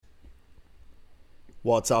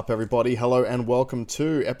What's up, everybody? Hello and welcome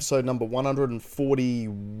to episode number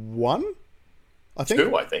 141, I think.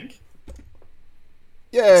 Two, I think.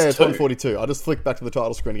 Yeah, it's 142. I just flicked back to the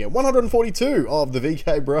title screen again. 142 of the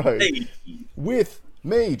VK Bros. Hey. With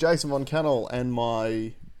me, Jason Von Cannell, and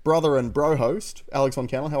my brother and bro host, Alex Von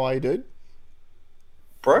Cannell. How are you, dude?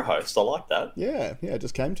 Bro host, I like that. Yeah, it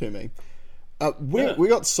just came to me. We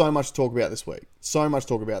got so much to talk about this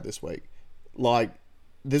week. Like,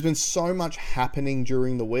 there's been so much happening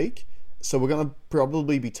during the week, so we're going to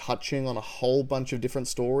probably be touching on a whole bunch of different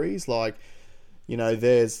stories. Like, you know,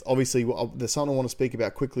 there's obviously there's something I want to speak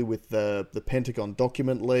about quickly with the Pentagon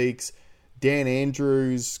document leaks. Dan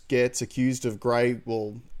Andrews gets accused of grey,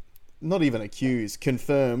 well, not even accused,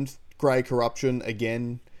 confirmed grey corruption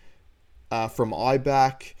again from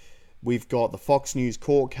IBAC. We've got the Fox News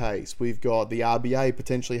court case. We've got the RBA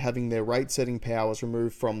potentially having their rate-setting powers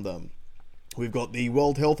removed from them. We've got the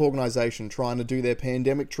World Health Organization trying to do their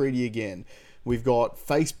pandemic treaty again. We've got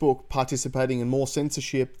Facebook participating in more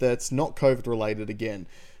censorship that's not COVID-related again.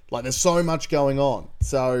 Like, there's so much going on.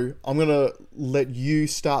 So I'm going to let you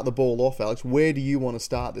start the ball off, Alex. Where do you want to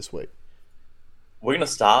start this week? We're going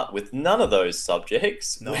to start with none of those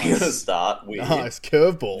subjects. Nice. We're going to start with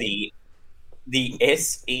curveball. The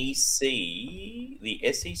SEC. The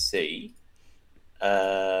SEC. You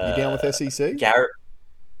down with SEC? Garrett.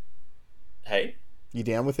 Hey? You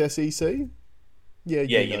down with SEC? Yeah,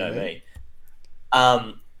 you know me.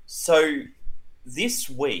 So this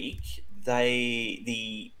week,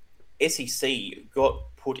 the SEC got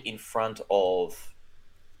put in front of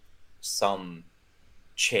some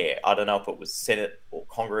chair. I don't know if it was Senate or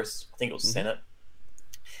Congress. I think it was Senate.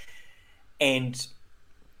 And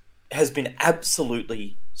has been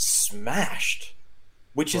absolutely smashed,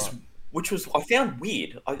 which was I found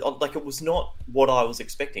weird. I like, it was not what I was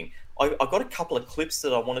expecting. I got a couple of clips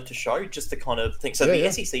that I wanted to show just to kind of think. So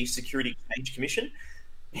the SEC Security Exchange Commission,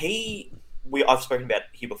 I've spoken about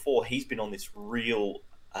here before. He's been on this real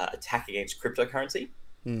attack against cryptocurrency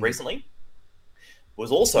recently.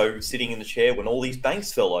 Was also sitting in the chair when all these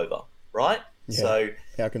banks fell over, right? Yeah. So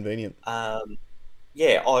how convenient. I've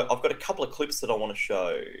got a couple of clips that I want to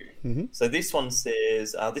show. So this one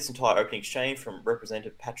says, this entire opening exchange from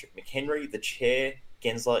Representative Patrick McHenry, the chair,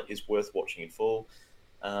 Gensler, is worth watching in full.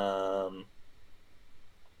 I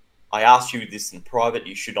asked you this in private.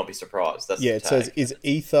 You should not be surprised. That's it says, is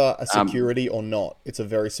Ether a security or not? It's a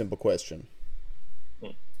very simple question.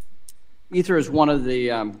 Ether is one of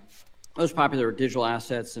the most popular digital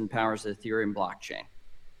assets and powers the Ethereum blockchain.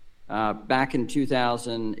 Back in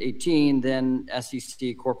 2018, then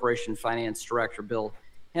SEC Corporation Finance Director Bill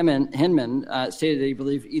Hinman stated that he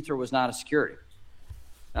believed Ether was not a security.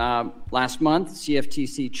 Last month,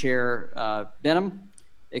 CFTC Chair Benham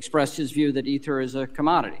expressed his view that Ether is a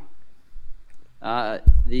commodity.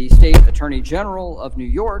 The State Attorney General of New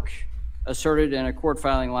York asserted in a court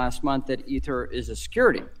filing last month that Ether is a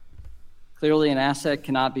security. Clearly, an asset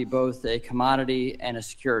cannot be both a commodity and a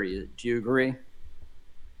security. Do you agree?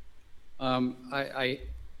 The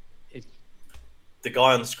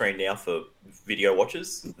guy on the screen now for video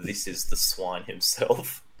watchers, this is the swine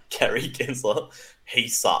himself, Gary Gensler. He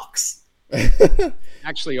sucks.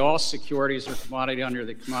 Actually, all securities are commodity under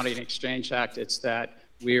the Commodity and Exchange Act. It's that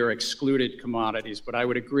we are excluded commodities. But I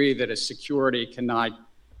would agree that a security cannot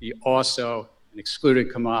be also an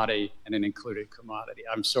excluded commodity and an included commodity.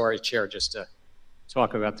 I'm sorry, Chair, just to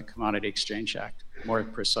talk about the Commodity Exchange Act more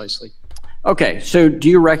precisely. Okay, so do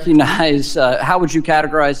you recognize, how would you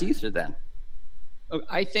categorize Ether then?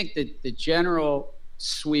 I think that the general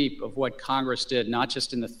sweep of what Congress did, not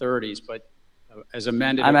just in the 30s, but as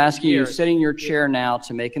amended. I'm asking you, sitting in your chair now,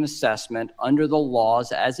 to make an assessment under the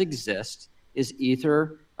laws as exist. Is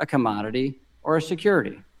Ether a commodity or a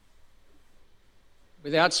security?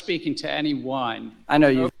 Without speaking to anyone. I know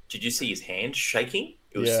you. Did you see his hand shaking?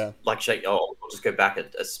 It was like shake. Oh, I'll just go back a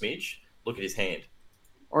smidge. Look at his hand.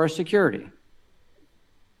 Or a security?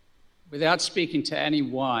 Without speaking to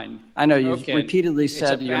anyone. I know you've repeatedly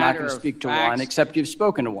said you're not going to speak to one, except you've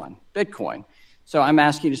spoken to one, Bitcoin. So I'm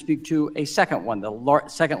asking you to speak to a second one, the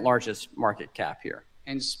second largest market cap here.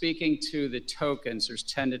 And speaking to the tokens, there's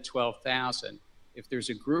 10 to 12,000. If there's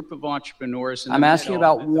a group of entrepreneurs in the asking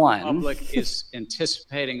about one. The public is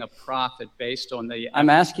anticipating a profit based on the... I'm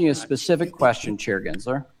asking you a specific question, Chair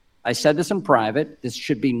Gensler. I said this in private. This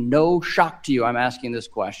should be no shock to you. I'm asking this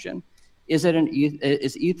question. Is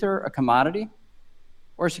Ether a commodity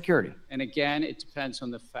or a security? And again, it depends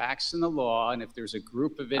on the facts and the law. And if there's a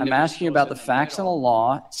group of individuals... I'm asking you about the facts and the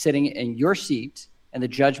law sitting in your seat and the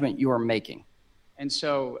judgment you are making. And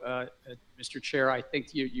so Mr. Chair, I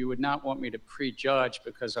think you would not want me to prejudge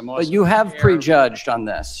because I'm also. But you have prejudged on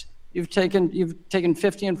this. You've taken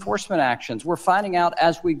 50 enforcement actions. We're finding out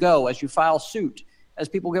as we go, as you file suit, as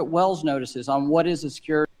people get Wells notices on what is a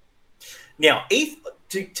security. Now,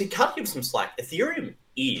 to cut him some slack, Ethereum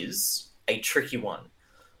is a tricky one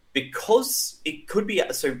because it could be.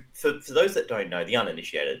 So, for those that don't know, the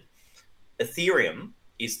uninitiated, Ethereum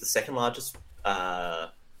is the second largest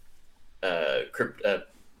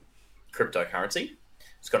cryptocurrency.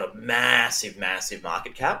 It's got a massive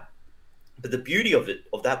market cap. But the beauty of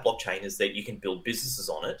that blockchain is that you can build businesses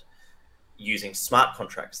on it using smart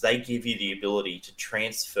contracts. They give you the ability to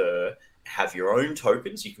transfer, have your own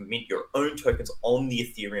tokens. You can mint your own tokens on the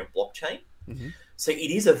Ethereum blockchain. Mm-hmm. So it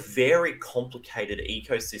is a very complicated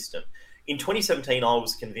ecosystem. In 2017, I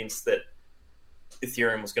was convinced that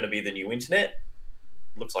Ethereum was going to be the new internet.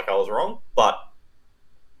 Looks like I was wrong. But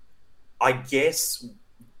I guess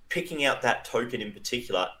picking out that token in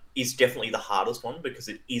particular is definitely the hardest one because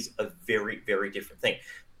it is a very, very different thing.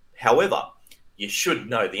 However, you should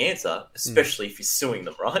know the answer, especially if you're suing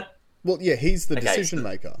them, right? Well, yeah, he's the decision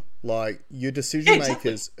maker. Like, your decision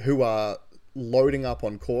makers who are loading up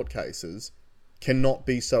on court cases cannot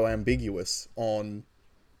be so ambiguous on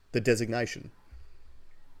the designation.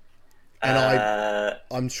 And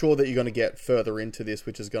I'm sure that you're going to get further into this,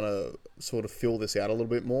 which is going to sort of fill this out a little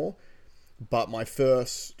bit more. But my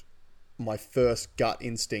first gut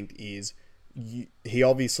instinct is he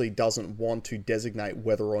obviously doesn't want to designate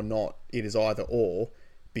whether or not it is either or,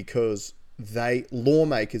 because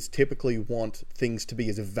lawmakers typically want things to be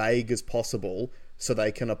as vague as possible so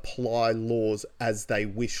they can apply laws as they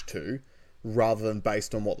wish to, rather than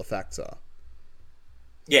based on what the facts are.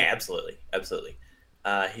 Yeah, absolutely.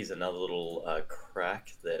 Here's another little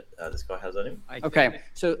crack that this guy has on him. Okay,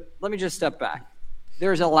 so let me just step back.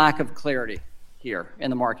 There's a lack of clarity here in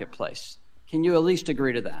the marketplace. Can you at least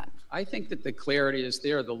agree to that? I think that the clarity is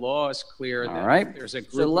there. The law is clear. All right. There's a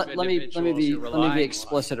group so let me be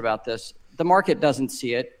explicit about this. The market doesn't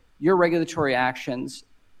see it. Your regulatory actions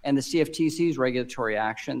and the CFTC's regulatory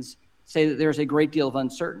actions say that there's a great deal of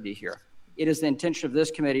uncertainty here. It is the intention of this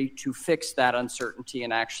committee to fix that uncertainty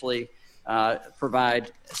and actually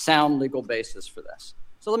provide sound legal basis for this.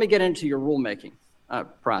 So let me get into your rulemaking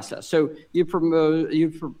process. So you've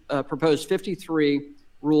proposed 53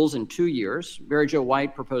 rules in 2 years. Mary Jo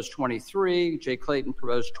White proposed 23. Jay Clayton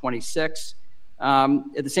proposed 26.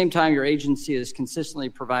 At the same time, your agency has consistently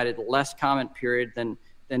provided less comment period than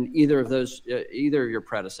either of your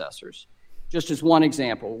predecessors. Just as one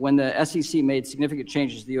example, when the SEC made significant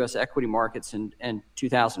changes to the U.S. equity markets in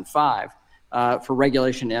 2005 for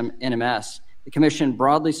regulation NMS, the Commission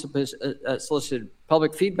broadly solicited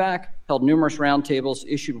public feedback, held numerous roundtables,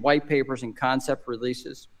 issued white papers and concept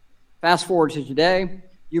releases. Fast forward to today,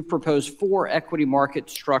 you've proposed 4 equity market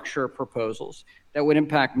structure proposals that would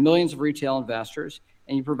impact millions of retail investors,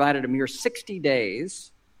 and you provided a mere 60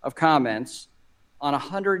 days of comments on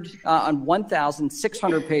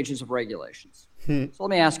 1,600 pages of regulations. So let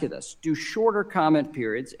me ask you this. Do shorter comment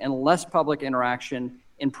periods and less public interaction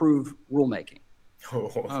improve rulemaking?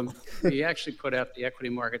 We actually put out the equity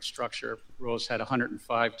market structure rules, had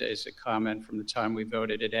 105 days of comment from the time we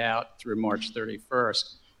voted it out through March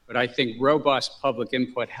 31st. But I think robust public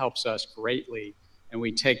input helps us greatly, and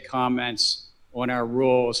we take comments on our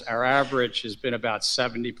rules. Our average has been about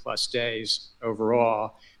 70 plus days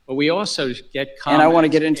overall. But we also get comments. And I want to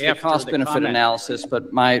get into the cost-benefit analysis,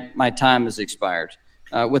 but my time has expired.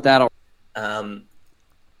 With that,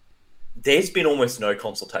 there's been almost no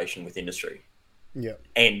consultation with industry. Yeah.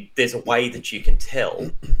 And there's a way that you can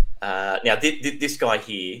tell. Now, this guy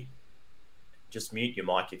here, just mute your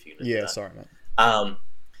mic if you can. Yeah, sorry, mate.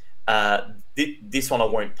 This one I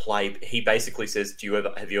won't play. He basically says,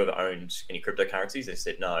 have you ever owned any cryptocurrencies? And he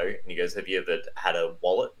said no. And he goes, have you ever had a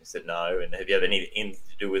wallet? He said no. And have you ever anything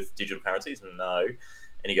to do with digital currencies? And no.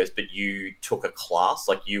 And he goes, but you took a class,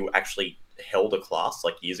 like you actually held a class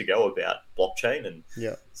like years ago about blockchain. And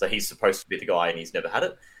yeah. So he's supposed to be the guy and he's never had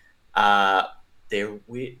it.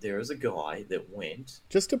 There is a guy that went.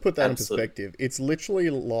 Just to put that in perspective, it's literally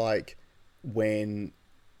like when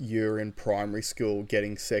you're in primary school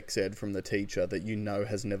getting sex ed from the teacher that you know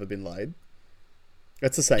has never been laid.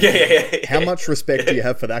 That's the same. Yeah. How much respect do you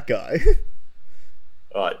have for that guy?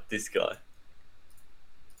 All right, this guy.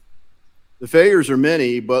 The failures are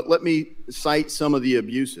many, but let me cite some of the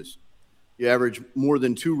abuses. You average more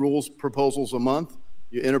than 2 rules proposals a month.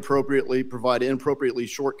 You provide inappropriately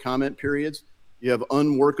short comment periods. You have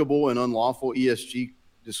unworkable and unlawful ESG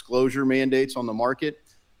disclosure mandates on the market.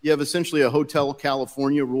 You have essentially a Hotel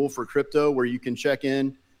California rule for crypto where you can check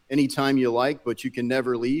in anytime you like, but you can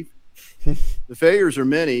never leave. The failures are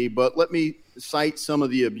many, but let me cite some of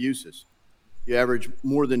the abuses. You average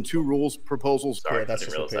more than 2 rules proposals. Sorry, Yeah, that's I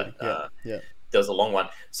didn't just realize repeated. that. Yeah. There was a long one.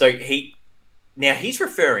 So he's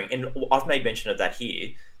referring, and I've made mention of that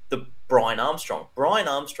here, the Brian Armstrong. Brian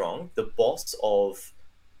Armstrong, the boss of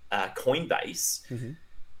Coinbase,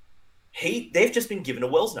 they've just been given a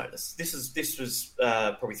Wells notice. This was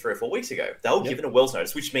probably 3 or 4 weeks ago. They were given a Wells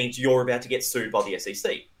notice, which means you're about to get sued by the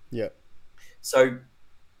SEC. Yeah. So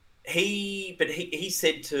he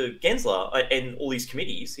said to Gensler and all these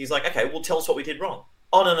committees, he's like, okay, well, tell us what we did wrong.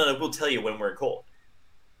 Oh, no, we'll tell you when we're in court.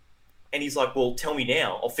 And he's like, well, tell me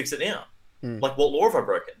now. I'll fix it now. Like, what law have I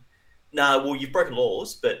broken? No, well, you've broken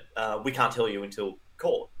laws, but we can't tell you until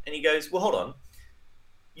court. And he goes, well, hold on.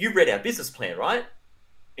 You read our business plan, right? And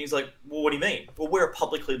he's like, well, what do you mean? Well, we're a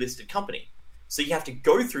publicly listed company. So you have to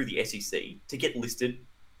go through the SEC to get listed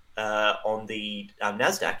on the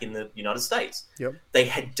NASDAQ in the United States. Yep. They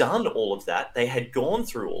had done all of that. They had gone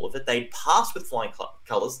through all of it. They'd passed with flying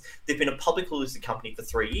colours. They've been a publicly listed company for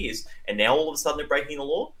 3 years, and now all of a sudden they're breaking the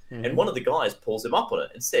law. And one of the guys pulls them up on it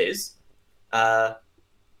and says,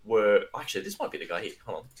 actually, this might be the guy here.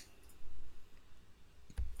 Hold on.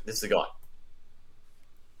 This is the guy.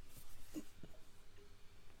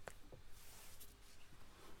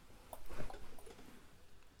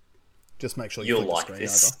 Just make sure You'll flick the like screen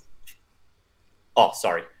this. over. Oh,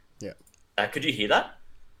 sorry. Yeah. Could you hear that?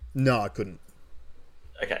 No, I couldn't.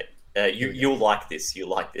 Okay. You'll like this. You'll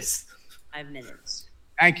like this. 5 minutes.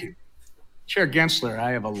 Thank you. Chair Gensler,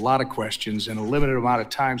 I have a lot of questions in a limited amount of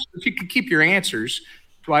time. So if you could keep your answers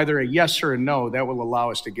to either a yes or a no, that will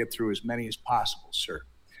allow us to get through as many as possible, sir.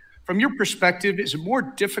 From your perspective, is it more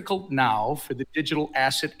difficult now for the digital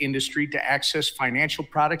asset industry to access financial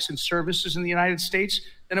products and services in the United States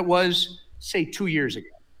than it was, say, 2 years ago?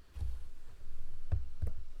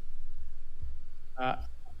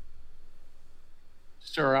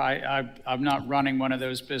 Sir, I'm not running one of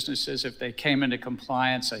those businesses. If they came into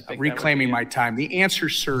compliance, I think Reclaiming my time. The answer,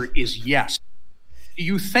 sir, is yes. Do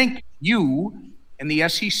you think you and the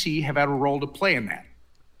SEC have had a role to play in that?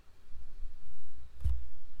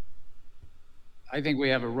 I think we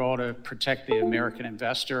have a role to protect the American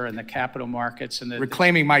investor and the capital markets and the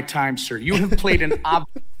Reclaiming my time, sir. You have played an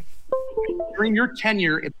obvious. During your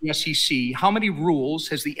tenure at the SEC, how many rules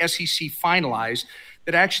has the SEC finalized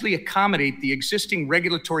that actually accommodate the existing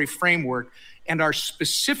regulatory framework and are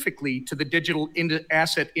specifically to the digital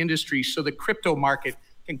asset industry so the crypto market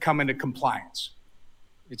can come into compliance?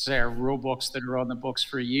 It's our rule books that are on the books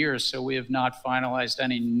for years, so we have not finalized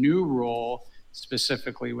any new rule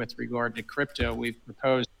specifically with regard to crypto. We've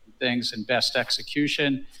proposed things in best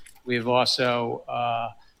execution. We've also...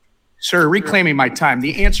 Sir, reclaiming my time.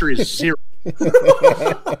 The answer is 0.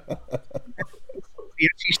 The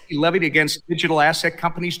SEC levied against digital asset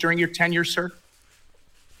companies during your tenure, sir?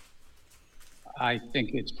 I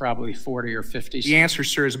think it's probably 40 or 50. The answer,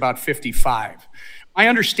 sir, is about 55. My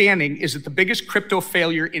understanding is that the biggest crypto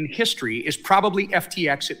failure in history is probably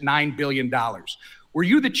FTX at $9 billion. Were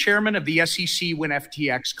you the chairman of the SEC when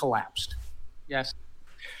FTX collapsed? Yes.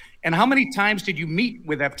 And how many times did you meet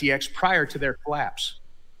with FTX prior to their collapse?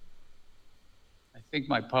 I think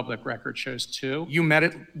my public record shows 2. You met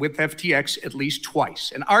it with FTX at least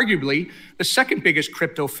twice. And arguably, the second biggest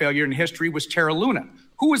crypto failure in history was Terra Luna.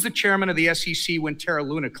 Who was the chairman of the SEC when Terra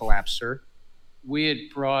Luna collapsed, sir? We had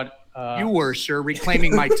brought... You were, sir,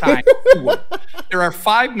 reclaiming my time. You were. There are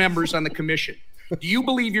 5 members on the commission. Do you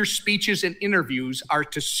believe your speeches and interviews are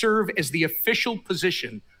to serve as the official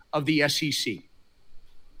position of the SEC?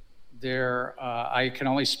 I can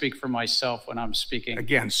only speak for myself when I'm speaking.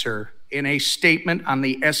 Again, sir, in a statement on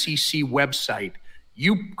the SEC website,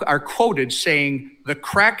 you are quoted saying, the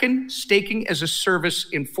Kraken staking as a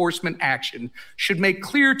service enforcement action should make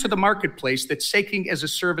clear to the marketplace that staking as a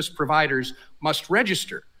service providers must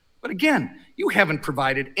register. But again, you haven't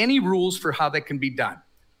provided any rules for how that can be done.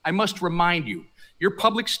 I must remind you, your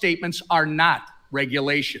public statements are not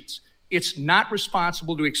regulations. It's not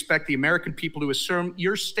responsible to expect the American people to assume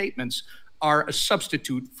your statements are a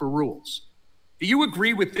substitute for rules. Do you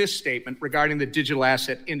agree with this statement regarding the digital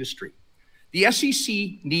asset industry? The SEC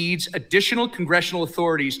needs additional congressional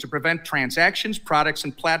authorities to prevent transactions, products,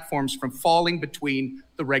 and platforms from falling between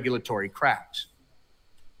the regulatory cracks.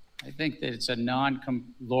 I think that it's a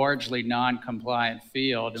largely non-compliant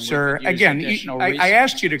field. And sir, again, I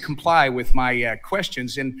asked you to comply with my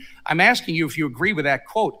questions, and I'm asking you if you agree with that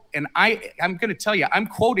quote. And I'm going to tell you, I'm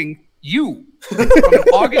quoting You, from an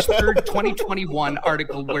August 3rd, 2021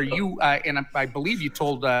 article where you, and I believe you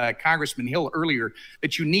told Congressman Hill earlier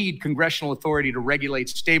that you need congressional authority to regulate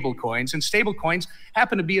stablecoins, and stablecoins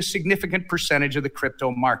happen to be a significant percentage of the crypto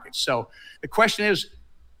market. So the question is,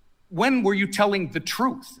 when were you telling the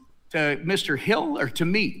truth, to Mr. Hill or to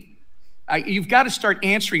me? You've got to start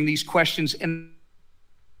answering these questions in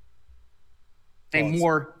a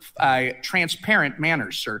more transparent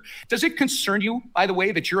manner, sir. Does it concern you, by the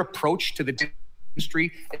way, that your approach to the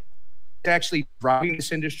industry is actually driving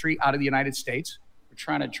this industry out of the United States? We're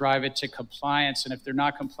trying to drive it to compliance, and if they're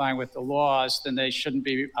not complying with the laws, then they shouldn't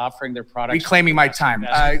be offering their products. Reclaiming my time.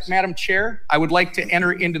 Madam Chair, I would like to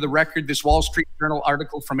enter into the record this Wall Street Journal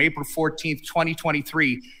article from April 14th,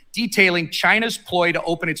 2023, detailing China's ploy to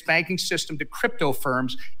open its banking system to crypto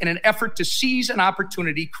firms in an effort to seize an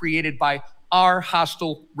opportunity created by our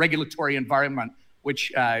hostile regulatory environment,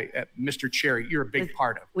 which, Mr. Chair, you're a big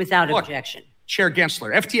part of. Without objection. Chair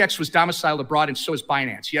Gensler, FTX was domiciled abroad and so is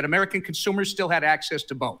Binance, yet American consumers still had access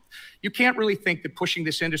to both. You can't really think that pushing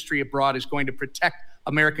this industry abroad is going to protect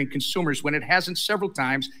American consumers when it hasn't several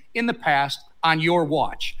times in the past on your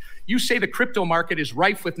watch. You say the crypto market is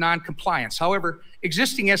rife with non-compliance. However,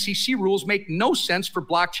 existing SEC rules make no sense for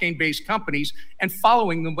blockchain-based companies, and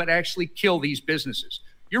following them would actually kill these businesses.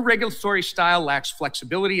 Your regulatory style lacks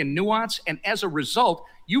flexibility and nuance, and as a result,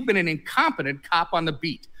 you've been an incompetent cop on the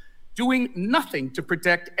beat, doing nothing to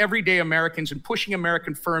protect everyday Americans and pushing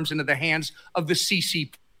American firms into the hands of the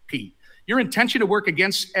CCP. Your intention to work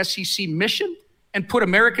against SEC mission and put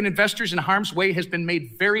American investors in harm's way has been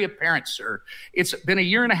made very apparent, sir. It's been a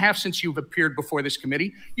year and a half since you've appeared before this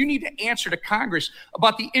committee. You need to answer to Congress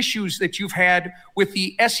about the issues that you've had with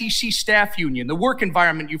the SEC staff union, the work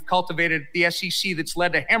environment you've cultivated at the SEC that's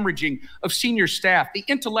led to hemorrhaging of senior staff, the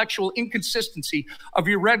intellectual inconsistency of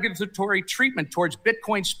your regulatory treatment towards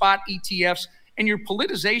Bitcoin spot ETFs, and your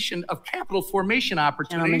politicization of capital formation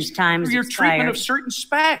opportunities through your treatment of certain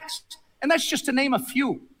SPACs. And that's just to name a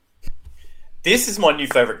few. This is my new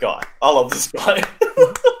favorite guy. I love this guy.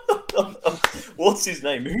 What's his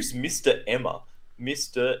name? Who's Mr. Emmer?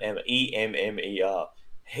 Mr. Emmer. E-M-M-E-R.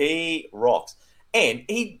 He rocks. And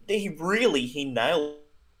he nailed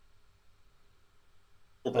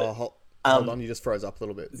it. Hold on, you just froze up a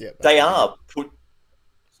little bit. Yeah, they are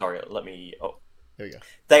Sorry, let me... Oh. There we go.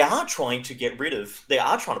 They are trying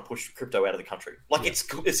to push crypto out of the country. Like, it's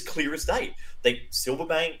clear as day.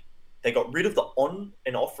 Silverbank, they got rid of the on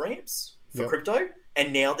and off ramps for crypto,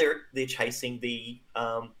 and now they're chasing the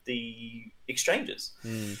exchanges.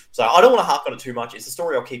 So I don't want to harp on it too much. It's a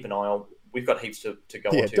story I'll keep an eye on. We've got heaps to go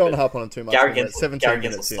on to. Yeah, don't harp on it too much. Gary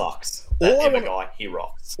Gensler sucks. He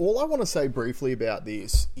rocks. All I want to say briefly about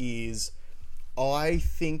this is I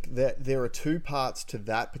think that there are two parts to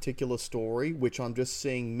that particular story, which I'm just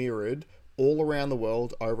seeing mirrored all around the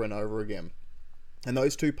world over and over again. And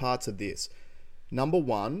those two parts are this. Number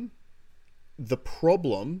one, the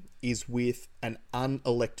problem is with an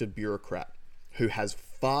unelected bureaucrat who has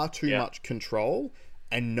far too much control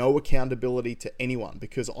and no accountability to anyone,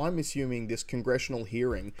 because I'm assuming this congressional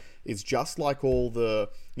hearing is just like all the,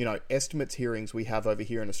 estimates hearings we have over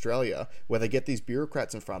here in Australia, where they get these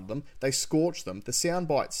bureaucrats in front of them, they scorch them, the sound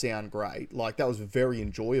bites sound great, like that was very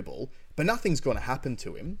enjoyable, but nothing's going to happen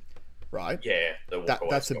to him, right? Yeah,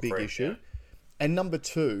 that's a big issue. Yeah. And number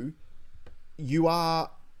two,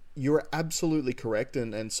 you're absolutely correct,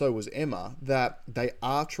 and so was Emma, that they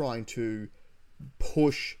are trying to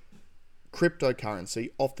push cryptocurrency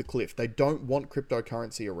off the cliff. They don't want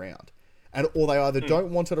cryptocurrency around. Or they either don't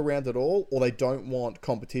want it around at all, or they don't want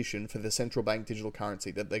competition for the central bank digital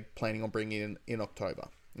currency that they're planning on bringing in October.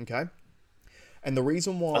 Okay? And the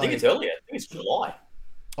reason why... I think it's earlier. I think it's July.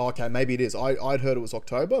 Oh, okay, maybe it is. I'd heard it was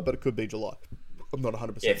October, but it could be July. I'm not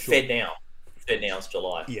 100% sure. FedNow's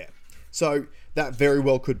July. Yeah. So that very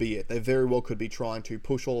well could be it. They very well could be trying to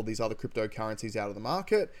push all of these other cryptocurrencies out of the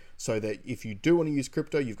market so that if you do want to use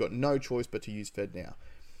crypto, you've got no choice but to use FedNow.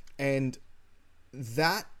 And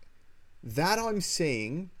that I'm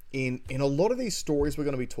seeing in a lot of these stories we're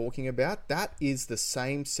going to be talking about, that is the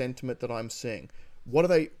same sentiment that I'm seeing.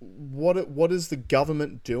 What is the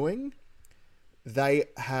government doing? They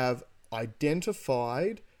have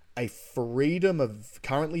identified a freedom of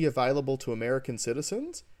currently available to American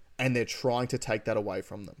citizens, and they're trying to take that away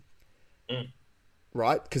from them.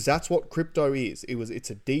 Right? Because that's what crypto is.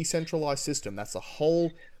 It's a decentralized system. That's the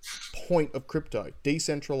whole point of crypto.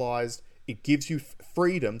 Decentralized. It gives you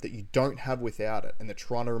freedom that you don't have without it, and they're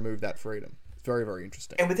trying to remove that freedom. It's very, very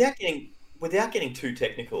interesting. And without getting too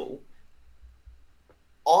technical,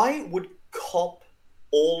 I would cop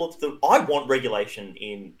all of I want regulation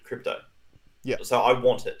in crypto. Yeah. So I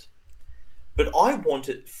want it. But I want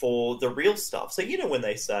it for the real stuff. So, when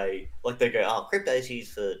they say, like, they go, oh, crypto is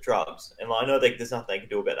used for drugs. And I know there's nothing they can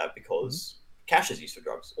do about that because cash is used for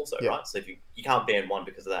drugs also, right? So if you can't ban one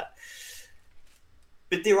because of that.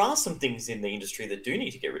 But there are some things in the industry that do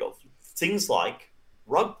need to get rid of. Things like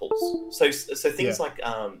rug pulls. So things like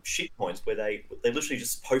shitcoins, where they literally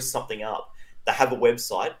just post something up. They have a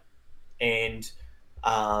website and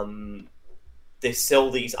they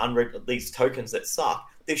sell these tokens that suck.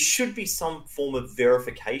 There should be some form of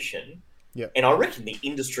verification. Yeah. And I reckon the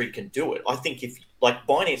industry can do it. I think if, like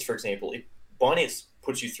Binance, for example, if Binance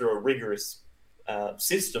puts you through a rigorous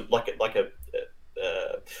system, you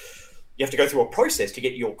have to go through a process to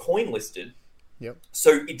get your coin listed. Yep.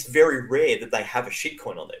 So it's very rare that they have a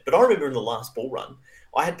shitcoin on there. But I remember in the last bull run,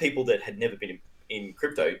 I had people that had never been in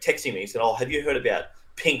crypto texting me and said, oh, have you heard about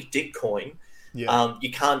Pink Dick Coin? Yeah.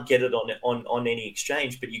 You can't get it on any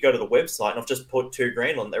exchange, but you go to the website and I've just put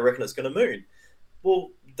 $2,000 on it. They reckon it's going to moon. Well,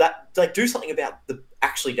 that they do something about the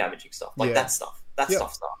actually damaging stuff, like that stuff. That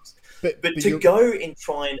stuff sucks. But to go and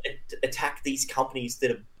try and attack these companies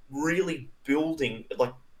that are really building,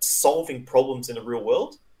 like solving problems in the real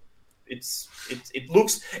world, it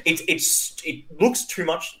looks too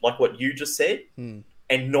much like what you just said,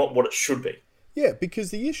 and not what it should be. Yeah,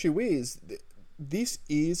 because the issue is, this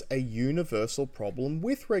is a universal problem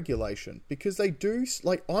with regulation, because they do,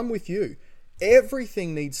 like, I'm with you.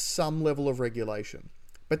 Everything needs some level of regulation,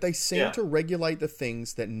 but they seem to regulate the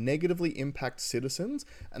things that negatively impact citizens,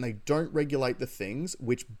 and they don't regulate the things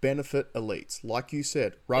which benefit elites. Like you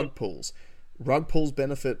said, rug pulls. Rug pulls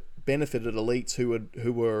benefited elites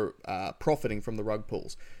who were profiting from the rug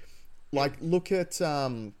pulls. Like, look at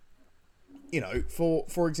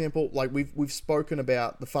for example, like we've spoken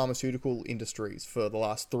about the pharmaceutical industries for the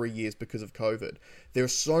last 3 years because of COVID.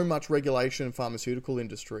 There's so much regulation in pharmaceutical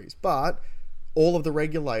industries, but all of the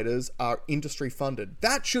regulators are industry funded.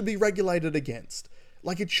 That should be regulated against.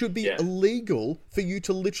 Like, it should be illegal for you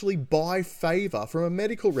to literally buy favor from a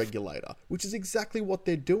medical regulator, which is exactly what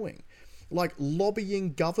they're doing. Like,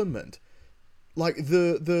 lobbying government. Like,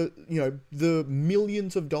 the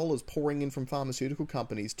millions of dollars pouring in from pharmaceutical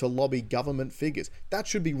companies to lobby government figures. That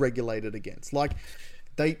should be regulated against. Like,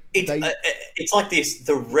 it's like this.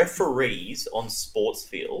 The referees on sports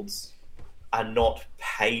fields are not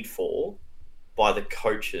paid for by the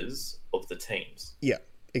coaches of the teams. Yeah,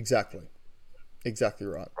 exactly. Exactly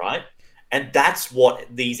right. Right? And that's what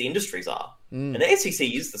these industries are. And the SEC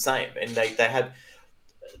is the same. And they have,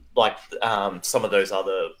 like, some of those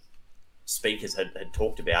other speakers had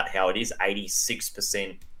talked about how it is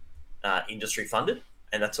 86% industry funded,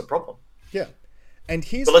 and that's a problem. Yeah. And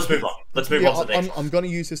but let's move on. Let's move on to the next. I'm going to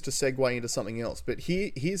use this to segue into something else, but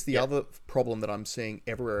here's the other problem that I'm seeing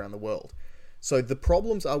everywhere around the world. So the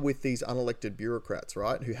problems are with these unelected bureaucrats,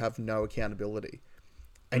 right, who have no accountability,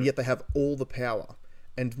 and yet they have all the power.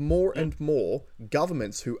 And more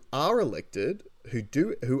governments who are elected,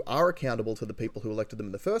 who are accountable to the people who elected them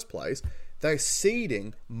in the first place, they're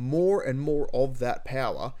ceding more and more of that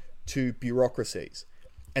power to bureaucracies.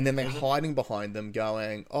 And then they're hiding behind them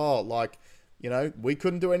going, oh, like, we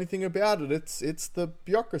couldn't do anything about it. It's the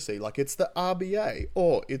bureaucracy. Like, it's the RBA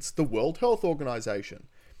or it's the World Health Organization.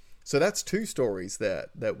 So that's two stories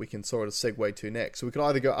that we can sort of segue to next. So we could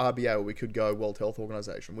either go RBA or we could go World Health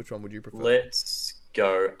Organization. Which one would you prefer? Let's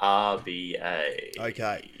go RBA.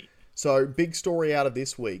 Okay. So big story out of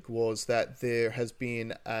this week was that there has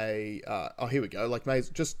been a... here we go. Like,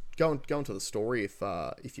 just go into the story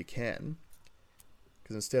if you can.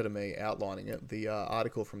 Because instead of me outlining it, the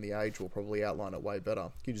article from The Age will probably outline it way better.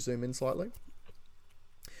 Could you zoom in slightly?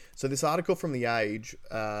 So this article from The Age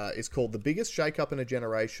is called The Biggest Shake-Up in a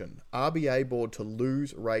Generation. RBA Board to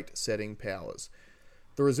Lose Rate Setting Powers.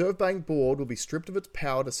 The Reserve Bank Board will be stripped of its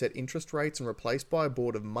power to set interest rates and replaced by a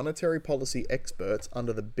board of monetary policy experts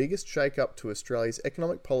under the biggest shake-up to Australia's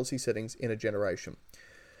economic policy settings in a generation.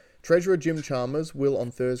 Treasurer Jim Chalmers will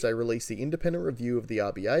on Thursday release the independent review of the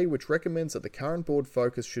RBA, which recommends that the current board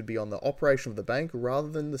focus should be on the operation of the bank rather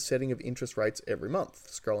than the setting of interest rates every month.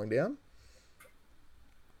 Scrolling down.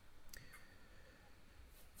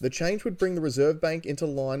 The change would bring the Reserve Bank into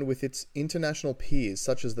line with its international peers,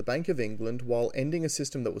 such as the Bank of England, while ending a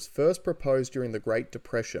system that was first proposed during the Great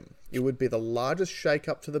Depression. It would be the largest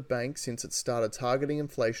shake-up to the bank since it started targeting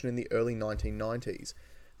inflation in the early 1990s.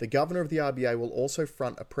 The Governor of the RBA will also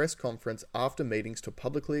front a press conference after meetings to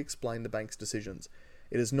publicly explain the bank's decisions.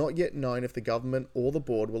 It is not yet known if the government or the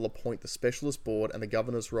board will appoint the specialist board, and the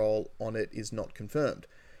Governor's role on it is not confirmed.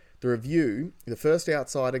 The review, the first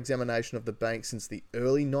outside examination of the bank since the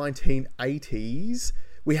early 1980s.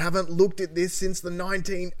 We haven't looked at this since the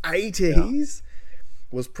 1980s.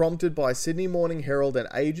 was prompted by a Sydney Morning Herald and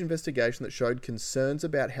Age investigation that showed concerns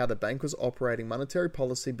about how the bank was operating monetary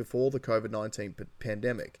policy before the COVID-19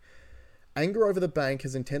 pandemic. Anger over the bank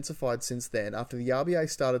has intensified since then after the RBA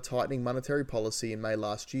started tightening monetary policy in May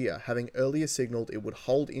last year, having earlier signalled it would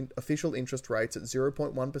hold official interest rates at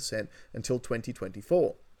 0.1% until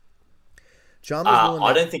 2024.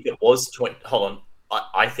 I don't think it was 20. Hold on.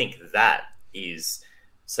 I think that is...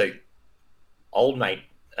 So, old mate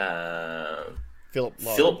Philip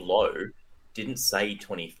Lowe didn't say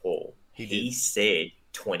 24. He said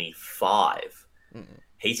 25. Mm-mm.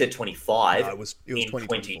 He said 25 it was in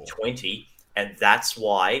 2020, and that's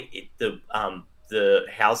why the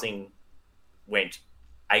housing went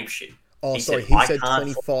apeshit. Oh, he said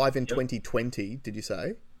 25 in 2020, did you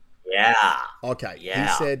say? Yeah. Okay, yeah.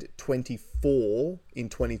 He said 24 in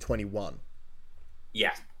 2021.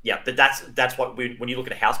 Yeah, but that's what when you look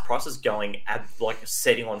at house prices going like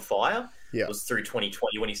setting on fire, it was through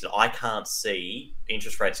 2020 when he said, I can't see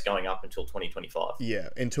interest rates going up until 2025. Yeah,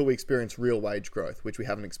 until we experience real wage growth, which we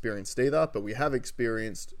haven't experienced either, but we have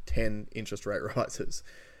experienced 10 interest rate rises.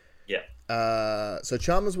 Yeah. So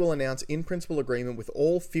Chalmers will announce in-principle agreement with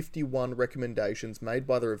all 51 recommendations made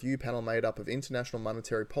by the review panel made up of international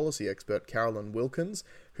monetary policy expert Carolyn Wilkins,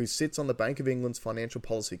 who sits on the Bank of England's Financial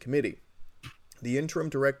Policy Committee. The interim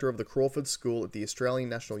director of the Crawford School at the Australian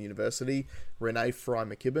National University, Renee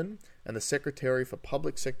Fry-McKibben, and the Secretary for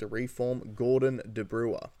Public Sector Reform, Gordon de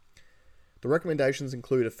Bruer. The recommendations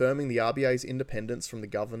include affirming the RBA's independence from the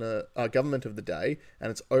government of the day and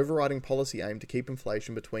its overriding policy aim to keep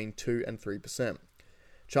inflation between 2 and 3%.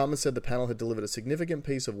 Chalmers said the panel had delivered a significant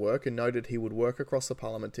piece of work and noted he would work across the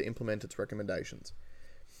Parliament to implement its recommendations.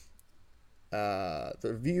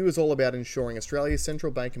 The review is all about ensuring Australia's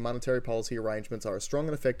central bank and monetary policy arrangements are as strong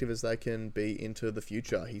and effective as they can be into the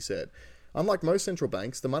future, he said. Unlike most central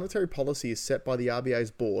banks, the monetary policy is set by the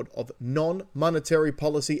RBA's board of non-monetary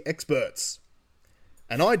policy experts.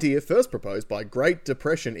 An idea first proposed by Great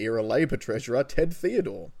Depression-era Labor Treasurer Ted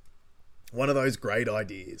Theodore. One of those great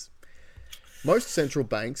ideas. Most central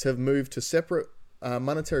banks have moved to separate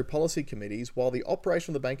monetary policy committees, while the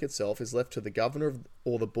operation of the bank itself is left to the governor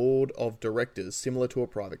or the board of directors, similar to a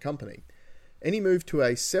private company. Any move to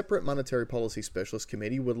a separate monetary policy specialist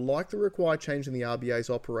committee would likely require changing the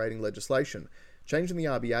RBA's operating legislation. Changing the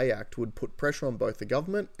RBA Act would put pressure on both the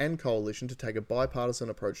government and coalition to take a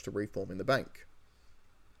bipartisan approach to reforming the bank.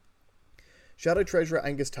 Shadow Treasurer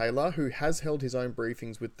Angus Taylor, who has held his own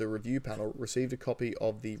briefings with the review panel, received a copy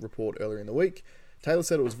of the report earlier in the week. Taylor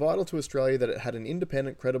said it was vital to Australia that it had an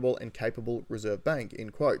independent, credible and capable Reserve Bank,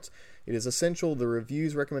 in quotes. It is essential the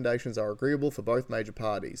review's recommendations are agreeable for both major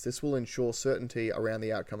parties. This will ensure certainty around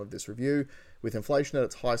the outcome of this review. With inflation at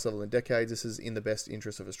its highest level in decades, this is in the best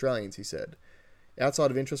interest of Australians, he said.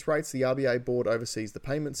 Outside of interest rates, the RBA board oversees the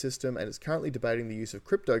payment system and is currently debating the use of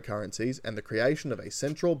cryptocurrencies and the creation of a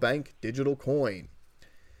central bank digital coin.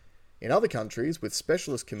 In other countries, with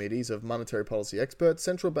specialist committees of monetary policy experts,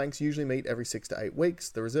 central banks usually meet every 6 to 8 weeks.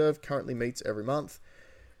 The Reserve currently meets every month.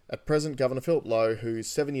 At present, Governor Philip Lowe, whose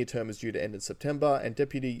 7-year term is due to end in September, and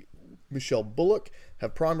Deputy Michelle Bullock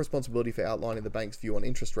have prime responsibility for outlining the bank's view on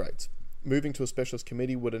interest rates. Moving to a specialist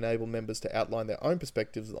committee would enable members to outline their own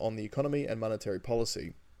perspectives on the economy and monetary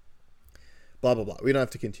policy. Blah, blah, blah. We don't have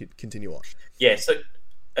to continue on. Yeah, so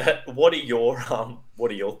what are your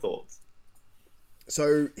thoughts?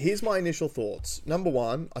 So here's my initial thoughts. Number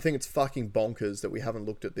one, I think it's fucking bonkers that we haven't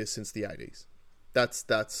looked at this since the 80s.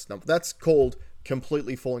 That's called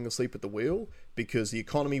completely falling asleep at the wheel, because the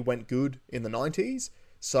economy went good in the 90s.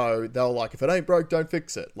 So they were like, if it ain't broke, don't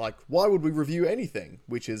fix it. Like, why would we review anything?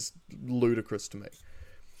 Which is ludicrous to me.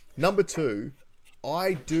 Number two,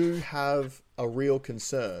 I do have a real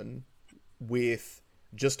concern with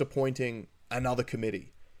just appointing another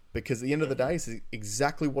committee. Because at the end of the day, this is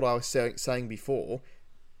exactly what I was saying before.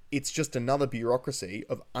 It's just another bureaucracy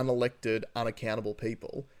of unelected, unaccountable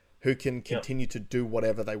people who can continue to do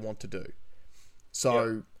whatever they want to do.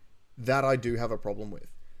 So that I do have a problem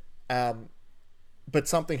with. But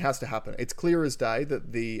something has to happen. It's clear as day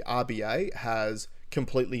that the RBA has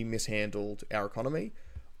completely mishandled our economy.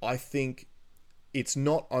 I think it's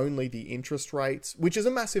not only the interest rates, which is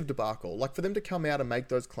a massive debacle. Like, for them to come out and make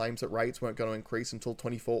those claims that rates weren't going to increase until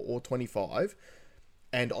 24 or 25,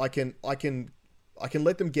 and I can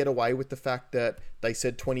let them get away with the fact that they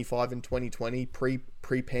said 25 in 2020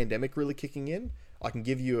 pre-pandemic really kicking in. I can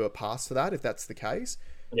give you a pass to that if that's the case.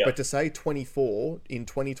 Yeah. But to say 24 in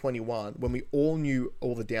 2021, when we all knew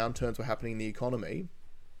all the downturns were happening in the economy,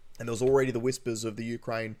 and there was already the whispers of the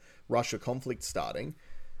Ukraine-Russia conflict starting,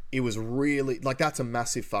 it was really, like, that's a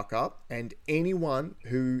massive fuck up. And anyone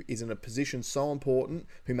who is in a position so important,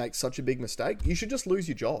 who makes such a big mistake, you should just lose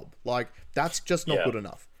your job. Like, that's just not good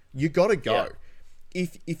enough. You got to go. Yeah.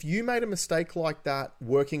 If you made a mistake like that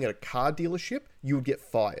working at a car dealership, you would get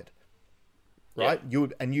fired. Right? Yeah.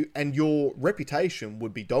 And your reputation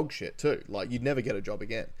would be dog shit too. Like, you'd never get a job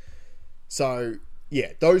again. So,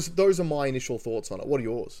 yeah, those are my initial thoughts on it. What are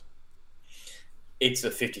yours? It's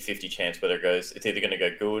a 50-50 chance whether it's either going to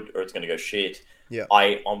go good or it's going to go shit. Yeah.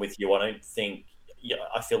 I'm with you. I don't think,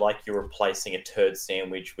 I feel like you're replacing a turd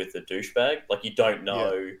sandwich with a douchebag. Like, you don't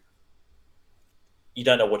know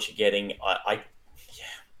what you're getting.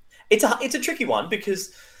 It's a tricky one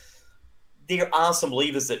because there are some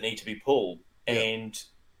levers that need to be pulled. And,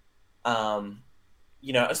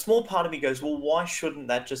 a small part of me goes, well, why shouldn't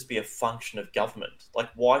that just be a function of government? Like,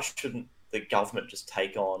 why shouldn't the government just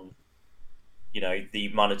take on, the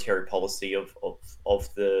monetary policy of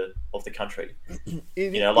the country?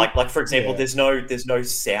 Like for example, there's no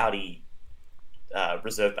Saudi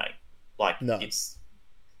Reserve Bank. Like, no. It's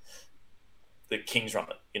the kings run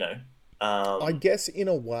it. I guess in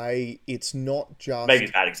a way, it's not just maybe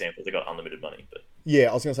a bad example. They got unlimited money, but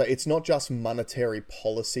yeah, I was going to say it's not just monetary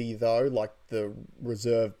policy though. Like the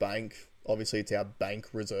Reserve Bank, obviously, it's our bank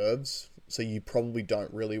reserves. So you probably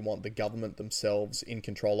don't really want the government themselves in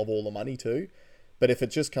control of all the money too. But if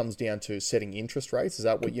it just comes down to setting interest rates, is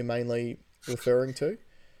that what you're mainly referring to?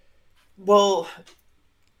 Well,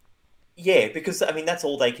 yeah, because that's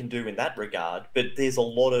all they can do in that regard. But there's a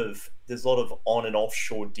lot of on and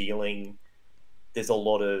offshore dealing. There's a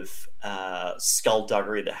lot of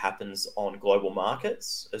skullduggery that happens on global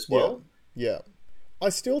markets as well. Yeah. I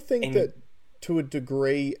still think that to a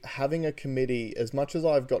degree, having a committee, as much as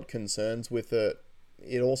I've got concerns with it,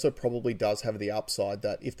 it also probably does have the upside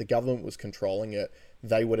that if the government was controlling it,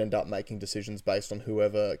 they would end up making decisions based on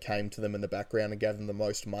whoever came to them in the background and gave them the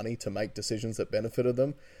most money to make decisions that benefited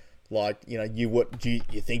them. Like,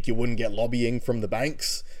 you think you wouldn't get lobbying from the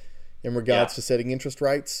banks in regards to setting interest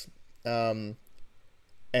rates? One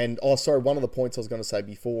of the points I was going to say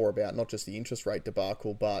before about not just the interest rate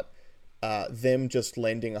debacle, but them just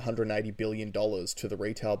lending $180 billion to the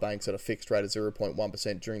retail banks at a fixed rate of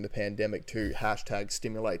 0.1% during the pandemic to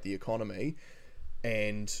 #stimulate the economy.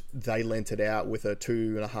 And they lent it out with a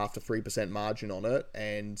 2.5% to 3% margin on it.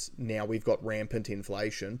 And now we've got rampant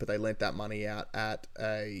inflation, but they lent that money out at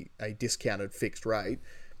a discounted fixed rate.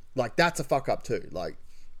 Like, that's a fuck up too. Like,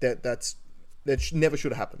 that never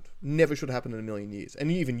should have happened. Never should have happened in a million years.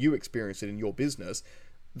 And even you experienced it in your business.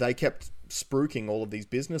 They kept spruiking all of these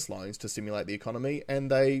business loans to stimulate the economy, and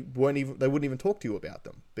they wouldn't even talk to you about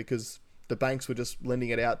them because the banks were just lending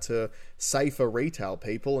it out to safer retail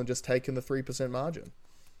people and just taking the 3% margin.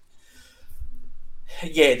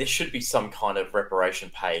 Yeah, there should be some kind of reparation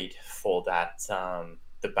paid for that.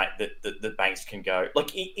 The banks can go,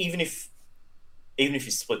 like, even if you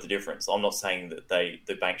split the difference. I'm not saying that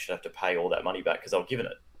the bank should have to pay all that money back because they've given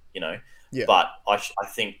it, Yeah. But I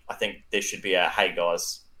think there should be a, hey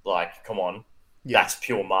guys, like, come on, that's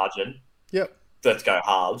pure margin. Yep. Let's go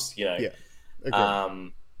halves. Yeah.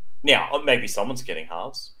 Okay. Now maybe someone's getting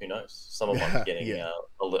halves. Who knows? Someone might be getting a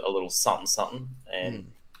little something,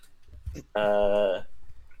 and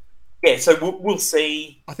So we'll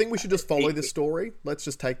see. I think we should just follow this story. Let's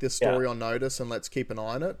just take this story on notice and let's keep an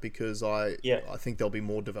eye on it because I think there'll be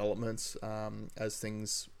more developments as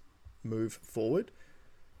things move forward.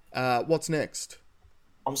 What's next?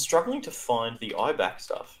 I'm struggling to find the IBAC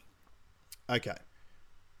stuff. Okay.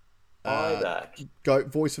 IBAC. Go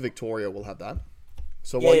Voice of Victoria will have that.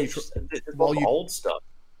 So while you old stuff.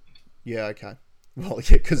 Yeah, okay. Well,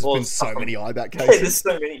 yeah, because there's been so many IBAC cases. There's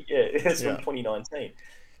so many. Yeah, it's from 2019.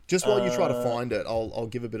 Just while you try to find it, I'll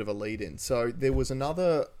give a bit of a lead in. So there was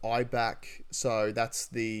another IBAC. So that's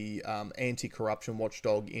the anti-corruption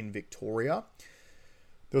watchdog in Victoria.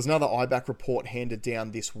 There was another IBAC report handed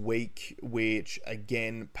down this week, which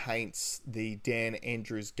again paints the Dan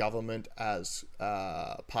Andrews government as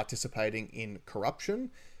participating in corruption.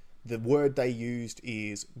 The word they used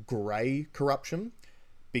is grey corruption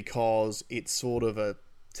because it's sort of a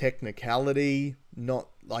technicality,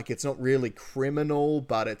 it's not really criminal,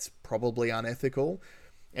 but it's probably unethical.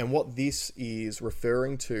 And what this is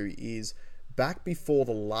referring to is back before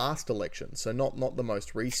the last election, so not the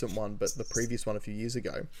most recent one, but the previous one a few years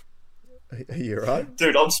ago. Are you right?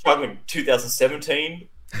 Dude, I'm struggling. 2017,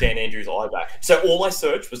 Dan Andrews IBAC. So all I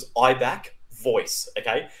searched was IBAC voice,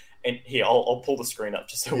 okay? And here, I'll pull the screen up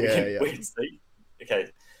just so we can see. Okay,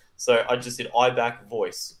 so I just did IBAC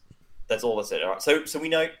voice. That's all I said. All right. So we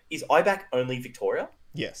know, is IBAC only Victoria?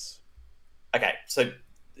 Yes. Okay, so,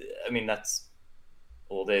 I mean, that's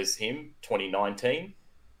Well, there's him, 2019.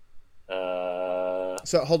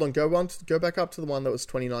 So hold on, go back up to the one that was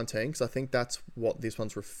 2019, because I think that's what this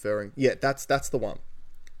one's referring. Yeah, that's the one.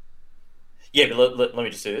 Yeah, but let me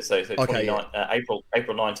just do this. So Okay, April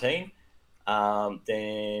 19.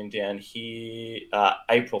 Then down here,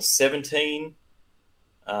 April 17.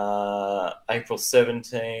 April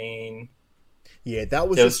 17. Yeah, that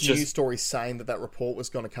was just news story saying that report was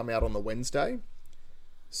going to come out on the Wednesday.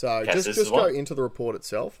 So okay, just go into the report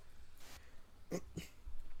itself.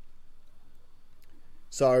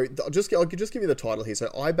 So I'll just give you the title here. So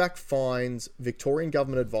IBAC finds Victorian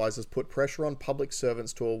government advisors put pressure on public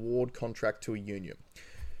servants to award contract to a union.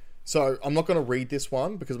 So I'm not going to read this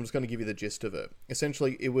one because I'm just going to give you the gist of it.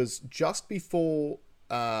 Essentially, it was just before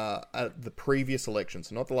the previous election,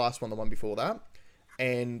 so not the last one, the one before that.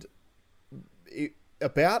 And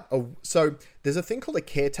so there's a thing called a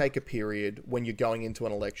caretaker period when you're going into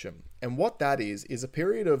an election. And what that is a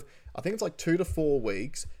period of, I think it's like 2 to 4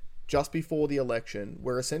 weeks just before the election,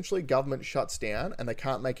 where essentially government shuts down and they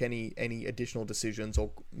can't make any additional decisions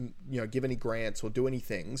or give any grants or do any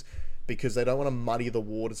things because they don't want to muddy the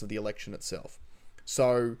waters of the election itself.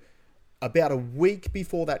 So about a week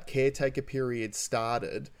before that caretaker period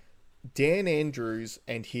started, Dan Andrews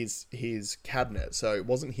and his cabinet, so it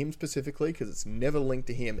wasn't him specifically because it's never linked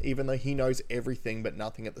to him, even though he knows everything but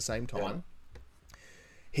nothing at the same time.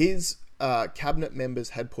 His cabinet members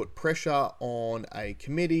had put pressure on a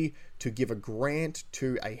committee to give a grant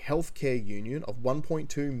to a healthcare union of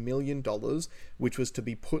 $1.2 million, which was to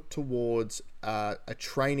be put towards a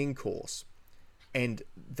training course. And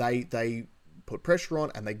they put pressure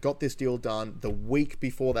on and they got this deal done the week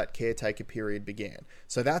before that caretaker period began.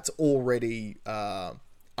 So that's already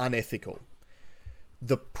unethical.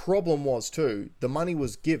 The problem was too, the money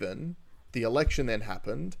was given, the election then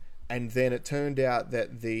happened, and then it turned out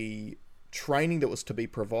that the training that was to be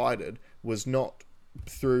provided was not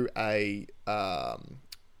through an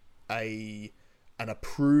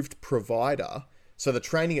approved provider. So the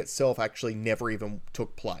training itself actually never even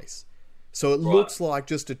took place. So it looks like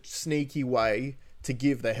just a sneaky way to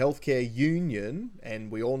give the healthcare union, and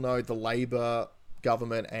we all know the Labor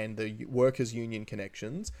government and the workers' union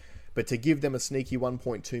connections, but to give them a sneaky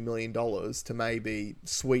 $1.2 million to maybe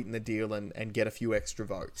sweeten the deal and get a few extra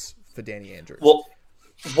votes for Danny Andrews. Well,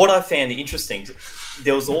 what I found interesting,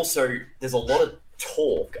 there's a lot of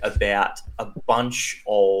talk about a bunch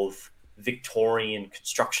of Victorian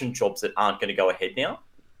construction jobs that aren't going to go ahead now.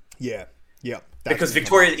 Yeah. Because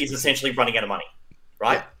Victoria is essentially running out of money,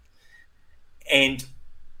 right? Yeah. And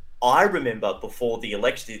I remember before the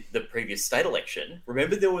election, the previous state election,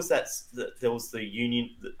 remember there was the union,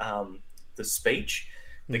 the speech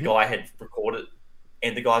the guy had recorded,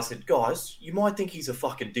 and the guy said, guys, you might think he's a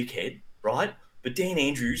fucking dickhead, right? But Dan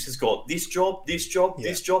Andrews has got this job, this job,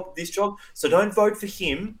 this job, this job. So don't vote for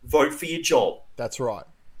him, vote for your job. That's right.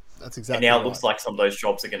 That's exactly right. And now it looks like some of those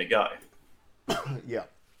jobs are going to go. Yeah.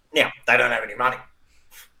 Now, they don't have any money.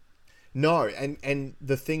 No, and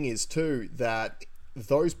the thing is too that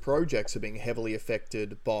those projects are being heavily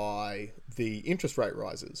affected by the interest rate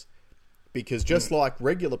rises. Because just like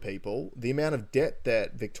regular people, the amount of debt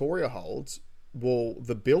that Victoria holds, well,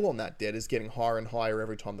 the bill on that debt is getting higher and higher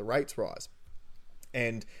every time the rates rise.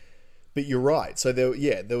 But you're right. So there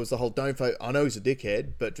was the whole don't vote. I know he's a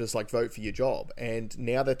dickhead, but just like vote for your job. And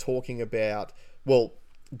now they're talking about, well,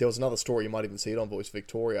 there was another story, you might even see it on Voice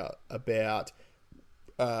Victoria, about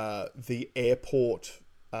the airport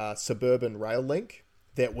suburban rail link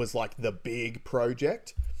that was like the big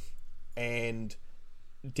project. And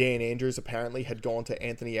Dan Andrews apparently had gone to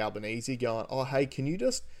Anthony Albanese going, oh, hey, can you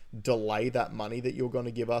just delay that money that you're going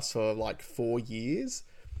to give us for like 4 years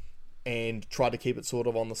and try to keep it sort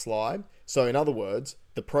of on the slide? So in other words,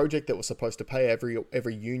 the project that was supposed to pay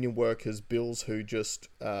every union worker's bills who just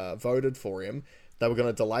voted for him, they were going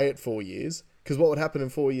to delay it 4 years, because what would happen in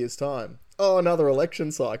 4 years' time? Oh, another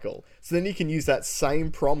election cycle. So then you can use that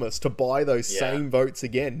same promise to buy those same votes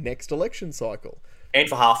again next election cycle. And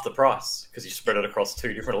for half the price, because you spread it across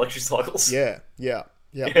 2 different election cycles. Yeah.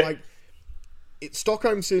 Like,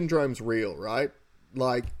 Stockholm Syndrome's real, right?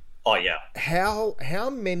 Like, oh yeah. How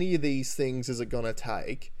many of these things is it going to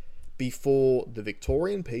take before the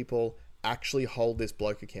Victorian people actually hold this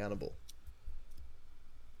bloke accountable?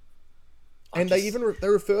 And they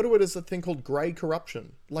refer to it as a thing called grey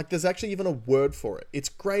corruption. Like, there's actually even a word for it. It's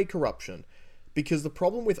grey corruption. Because the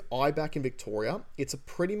problem with IBAC in Victoria, it's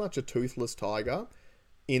pretty much a toothless tiger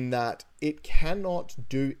in that it cannot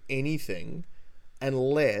do anything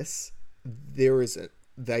unless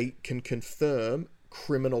they can confirm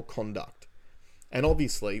criminal conduct. And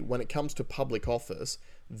obviously, when it comes to public office,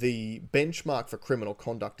 the benchmark for criminal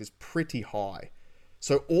conduct is pretty high.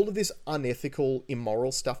 So all of this unethical,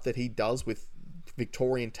 immoral stuff that he does with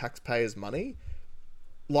Victorian taxpayers' money,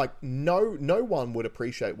 like no one would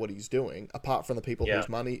appreciate what he's doing, apart from the people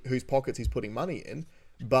whose pockets he's putting money in.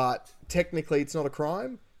 But technically, it's not a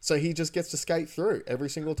crime, so he just gets to skate through every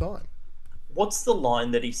single time. What's the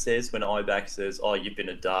line that he says when IBAC says, "Oh, you've been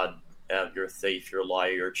a dud, you're a thief, you're a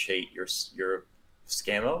liar, you're a cheat, you're a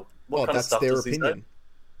scammer"? What kind of stuff does he say?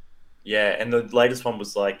 Yeah, and the latest one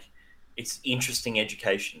was like, it's interesting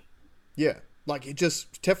education. Yeah, like it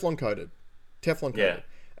just Teflon coated. Yeah,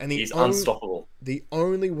 and he's unstoppable. The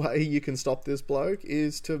only way you can stop this bloke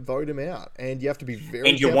is to vote him out, and you have to be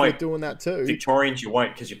very careful with doing that too. Victorians, you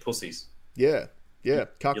won't, because you're pussies. Yeah,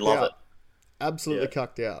 cucked you love out. It. Absolutely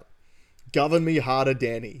cucked out. Govern me harder,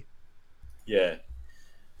 Danny. Yeah.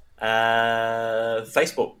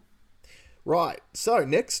 Facebook. Right. So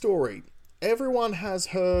next story. Everyone has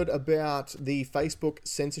heard about the Facebook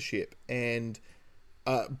censorship, and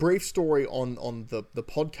brief story on the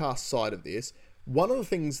podcast side of this. One of the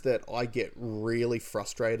things that I get really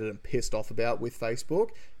frustrated and pissed off about with Facebook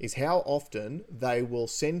is how often they will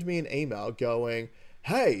send me an email going,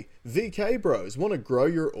 "Hey, VK bros, want to grow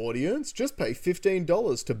your audience? Just pay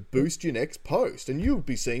 $15 to boost your next post and you'll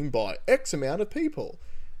be seen by X amount of people."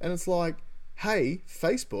 And it's like, hey,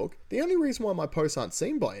 Facebook, the only reason why my posts aren't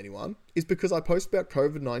seen by anyone is because I post about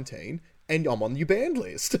COVID-19 and I'm on your banned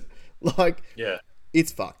list. Like,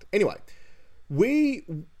 it's fucked. Anyway,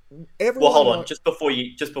 everyone... Well, hold on, just before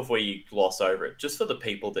you gloss over it, just for the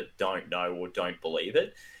people that don't know or don't believe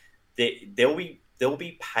it, there'll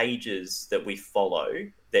be pages that we follow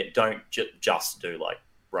that don't just do like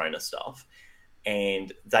Rona stuff,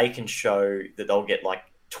 and they can show that they'll get like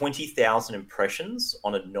 20,000 impressions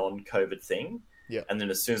on a non-COVID thing, and then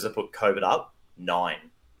as soon as I put COVID up, 9.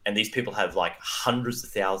 And these people have like hundreds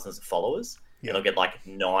of thousands of followers, and they'll get like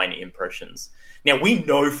 9 impressions. Now, we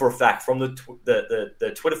know for a fact from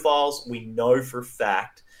the Twitter files, we know for a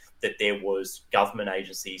fact that there was government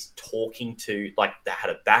agencies talking to, like, they had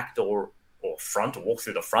a back door or front, or walk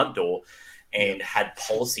through the front door, and had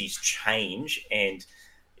policies change, and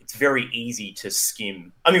it's very easy to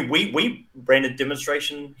skim. I mean, we ran a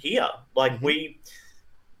demonstration here. Like, we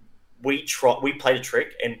played a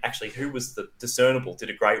trick, and actually, who was the Discernible did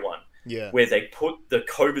a great one. Yeah. Where they put the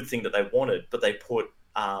COVID thing that they wanted, but they put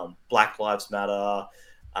Black Lives Matter,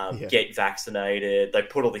 get vaccinated. They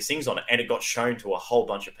put all these things on it, and it got shown to a whole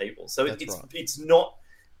bunch of people. So it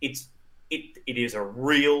is a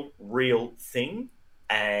real thing,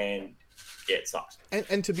 and it sucks.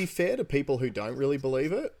 And to be fair to people who don't really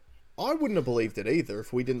believe it, I wouldn't have believed it either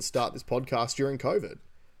if we didn't start this podcast during COVID,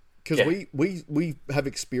 because we have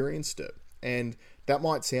experienced it, and that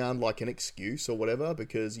might sound like an excuse or whatever,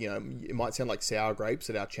 because, you know, it might sound like sour grapes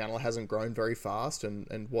that our channel hasn't grown very fast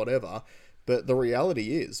and whatever, but the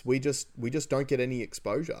reality is we just don't get any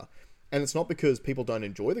exposure. And it's not because people don't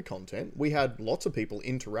enjoy the content. We had lots of people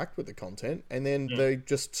interact with the content, and then they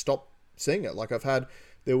just stop seeing it. Like,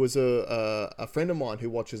 there was a friend of mine who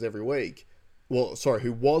watches every week.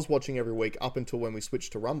 Who was watching every week up until when we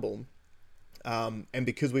switched to Rumble. And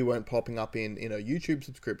because we weren't popping up in her YouTube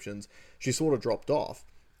subscriptions, she sort of dropped off.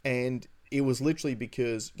 And it was literally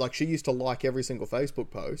because, like, she used to like every single Facebook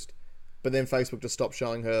post, but then Facebook just stopped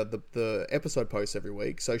showing her the episode posts every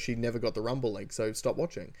week, so she never got the Rumble link, so stopped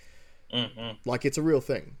watching. Like, it's a real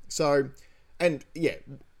thing. So, and yeah,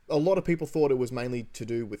 a lot of people thought it was mainly to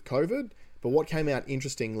do with COVID, but what came out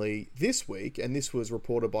interestingly this week, and this was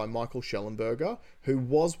reported by Michael Schellenberger, who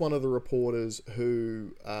was one of the reporters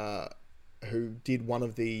who did one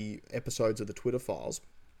of the episodes of the Twitter files.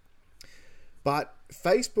 But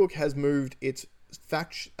Facebook has moved its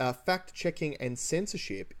fact-checking and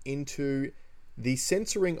censorship into the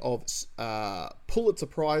censoring of Pulitzer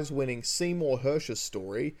Prize-winning Seymour Hersh's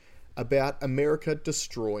story about America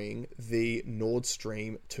destroying the Nord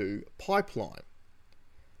Stream 2 pipeline.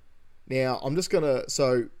 Now, I'm just going to...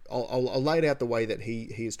 So, I'll lay it out the way that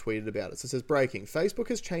he has tweeted about it. So it says, breaking. Facebook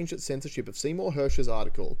has changed its censorship of Seymour Hersh's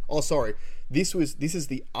article. Oh, sorry. This is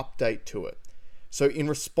the update to it. So, in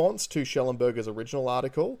response to Schellenberger's original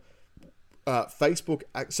article, Facebook...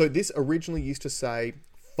 So, this originally used to say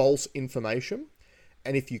false information.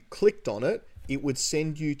 And if you clicked on it, it would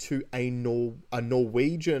send you to a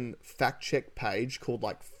Norwegian fact-check page called,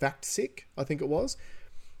 like, FactSick, I think it was,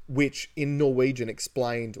 which in Norwegian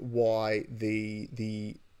explained why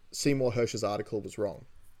the Seymour Hersh's article was wrong.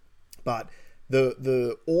 But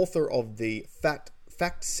the author of the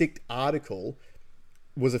fact-sicked article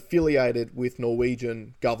was affiliated with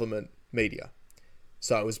Norwegian government media.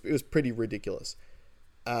 So it was pretty ridiculous.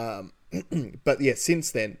 But yeah,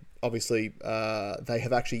 since then, obviously, they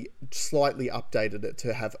have actually slightly updated it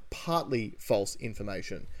to have partly false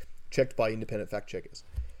information checked by independent fact checkers.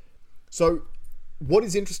 So what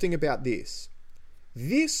is interesting about this?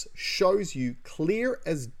 This shows you clear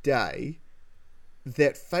as day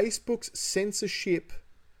that Facebook's censorship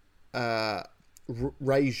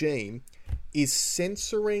regime is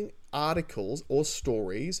censoring articles or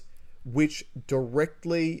stories which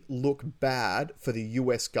directly look bad for the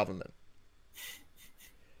US government.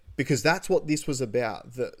 Because that's what this was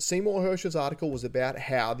about. The Seymour Hersh's article was about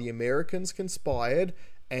how the Americans conspired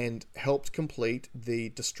and helped complete the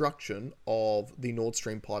destruction of the Nord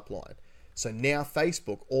Stream pipeline. So now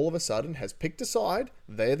Facebook all of a sudden has picked a side.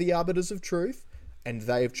 They're the arbiters of truth, and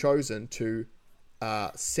they have chosen to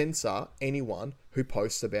censor anyone who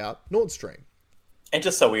posts about Nord Stream. And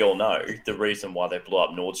just so we all know, the reason why they blew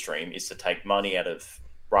up Nord Stream is to take money out of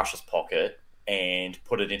Russia's pocket and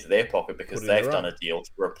put it into their pocket because they've done a deal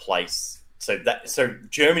to replace. So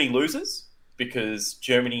Germany loses because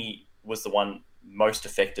Germany was the one most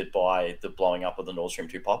affected by the blowing up of the Nord Stream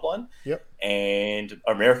 2 pipeline. Yep. And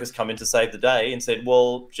America's come in to save the day and said,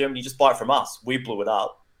 well, Germany, just buy it from us. We blew it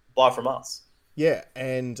up. Buy it from us. Yeah,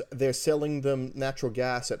 and they're selling them natural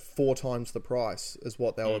gas at 4 times the price as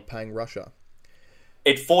what they were paying Russia.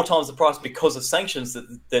 At 4 times the price because of sanctions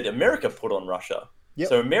that America put on Russia. Yep.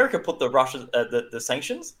 So America put the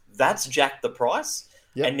sanctions. That's jacked the price,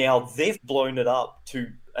 and now they've blown it up to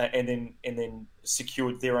and then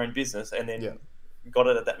secured their own business, and then got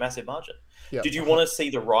it at that massive margin. Yep. Did you want to see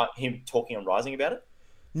him talking on Rising about it?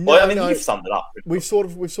 No, well, I mean, you've summed it up. We've sort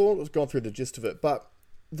of gone through the gist of it, but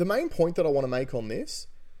the main point that I want to make on this,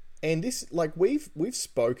 and this, like, we've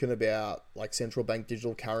spoken about, like, central bank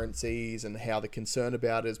digital currencies and how the concern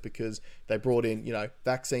about it is because they brought in,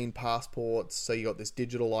 vaccine passports. So you got this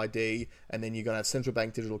digital ID, and then you're going to have central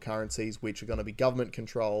bank digital currencies, which are going to be government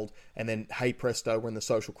controlled. And then, hey presto, we're in the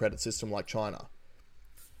social credit system like China.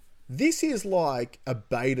 This is like a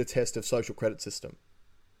beta test of social credit system.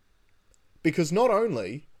 Because not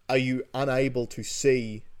only are you unable to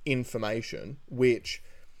see information, which,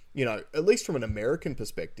 at least from an American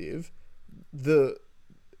perspective, the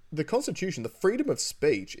Constitution, the freedom of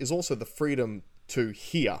speech is also the freedom to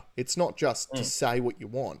hear. It's not just to say what you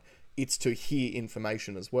want. It's to hear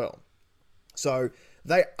information as well. So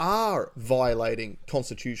they are violating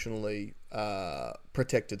constitutionally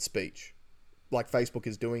protected speech, like Facebook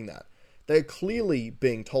is doing that. They're clearly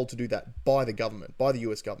being told to do that by the government, by the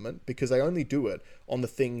US government, because they only do it on the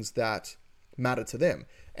things that matter to them.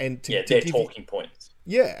 And they're talking points.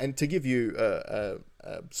 Yeah, and to give you a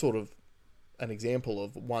sort of an example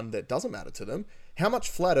of one that doesn't matter to them, how much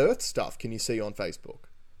flat Earth stuff can you see on Facebook?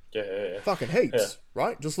 Yeah. Fucking heaps,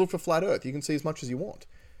 right? Just look for flat Earth. You can see as much as you want.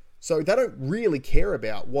 So they don't really care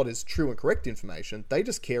about what is true and correct information. They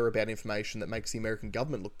just care about information that makes the American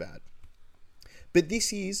government look bad. But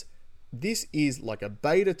this is like a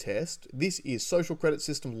beta test. This is social credit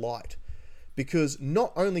system light. Because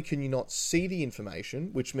not only can you not see the information,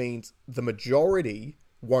 which means the majority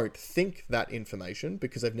won't think that information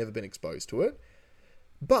because they've never been exposed to it,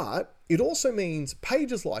 but it also means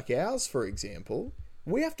pages like ours, for example,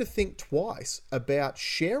 we have to think twice about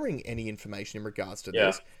sharing any information in regards to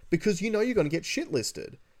this because you're going to get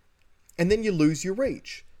shitlisted and then you lose your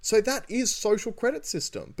reach. So that is social credit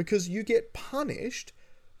system because you get punished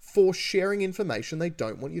for sharing information they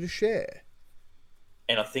don't want you to share.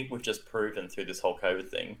 And I think we've just proven through this whole COVID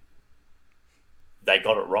thing, they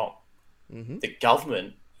got it wrong. Mm-hmm. The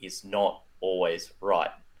government is not always right.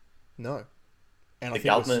 No. And the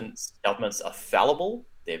governments are fallible.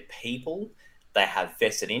 They're people. They have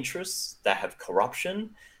vested interests. They have corruption.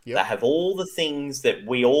 Yep. They have all the things that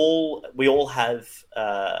we all have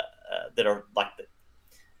that are like the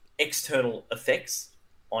external effects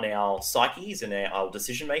on our psyches and our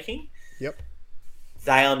decision making. Yep.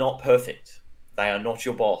 They are not perfect. They are not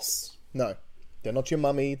your boss. No, they're not your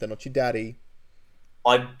mummy. They're not your daddy.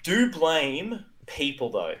 I do blame people,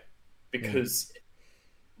 though, because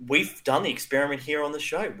we've done the experiment here on the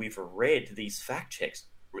show. We've read these fact checks.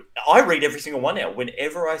 I read every single one now.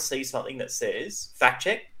 Whenever I see something that says fact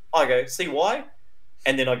check, I go, see why?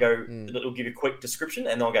 And then I go, it'll give you a quick description.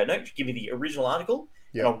 And then I'll go, no, give me the original article.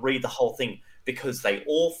 Yep. And I'll read the whole thing because they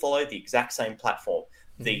all follow the exact same platform.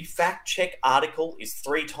 The fact check article is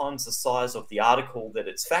 3 times the size of the article that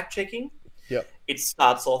it's fact checking. Yep. It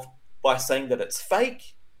starts off by saying that it's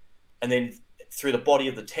fake, and then through the body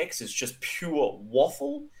of the text is just pure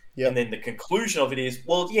waffle. Yep. And then the conclusion of it is,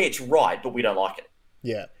 well, yeah, it's right, but we don't like it.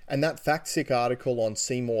 Yeah, and that fact check article on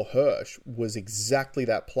Seymour Hersh was exactly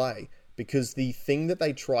that play. because the thing that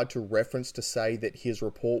they tried to reference to say that his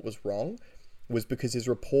report was wrong was because his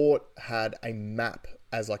report had a map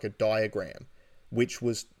as like a diagram, which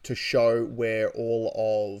was to show where all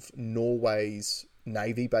of Norway's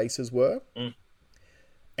Navy bases were.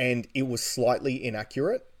 And it was slightly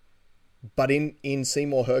inaccurate. But in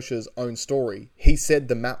Seymour Hersh's own story, he said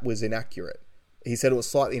the map was inaccurate. He said it was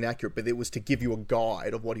slightly inaccurate, but it was to give you a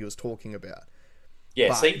guide of what he was talking about. Yeah,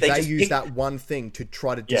 but see, they used that one thing to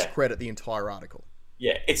try to discredit the entire article.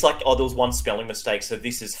 Yeah, it's like, there was one spelling mistake, so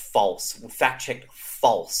this is false. Fact check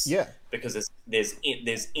false. Yeah, because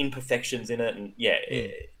there's imperfections in it, and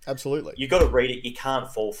absolutely. You got to read it. You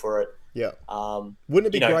can't fall for it. Yeah.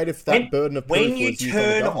 Wouldn't it be great if that burden of proof when you was used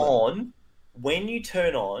turn on the government? when you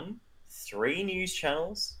turn on 3 news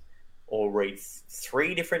channels or read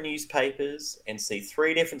 3 different newspapers and see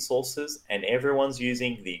 3 different sources, and everyone's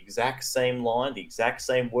using the exact same line, the exact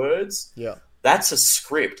same words? Yeah. That's a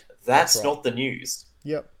script. That's right. not the news.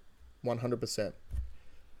 Yep, 100%.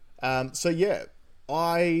 So yeah,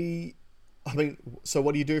 I mean, so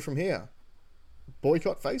what do you do from here?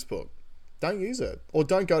 Boycott Facebook. Don't use it, or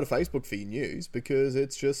don't go to Facebook for your news, because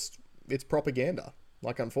it's propaganda.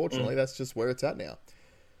 Like, unfortunately, that's just where it's at now.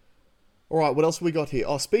 All right, what else have we got here?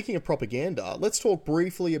 Oh, speaking of propaganda, let's talk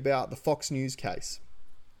briefly about the Fox News case.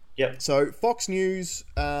 Yep. So Fox News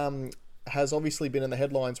has obviously been in the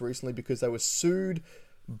headlines recently because they were sued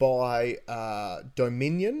by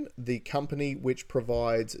Dominion, the company which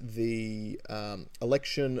provides the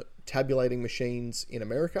election tabulating machines in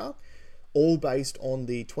America, all based on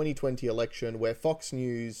the 2020 election, where Fox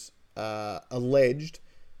News alleged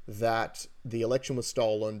that the election was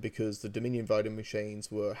stolen because the Dominion voting machines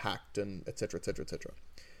were hacked, and etc., etc., etc.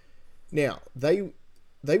 Now, they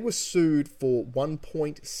were sued for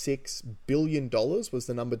 $1.6 billion was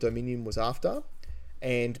the number Dominion was after.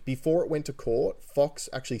 And before it went to court, Fox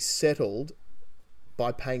actually settled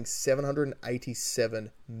by paying $787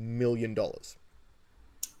 million.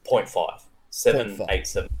 0.5.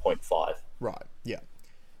 787.5. Right, yeah.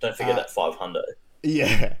 Don't forget that 500.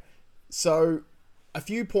 Yeah. So, a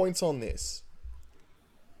few points on this,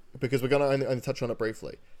 because we're going to only touch on it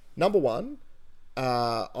briefly. Number one,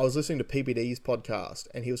 I was listening to PBD's podcast,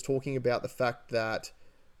 and he was talking about the fact that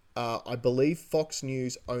I believe Fox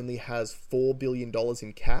News only has $4 billion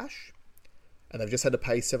in cash, and they've just had to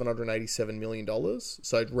pay $787 million.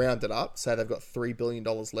 So round it up, say they've got $3 billion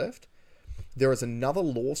left. There is another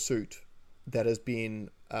lawsuit that has been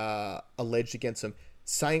alleged against them.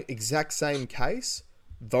 Exact same case,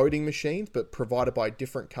 voting machines, but provided by a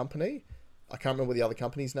different company. I can't remember what the other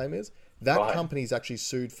company's name is. That company's actually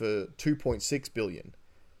sued for $2.6 billion.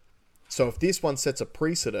 So if this one sets a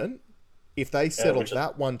precedent, if they settle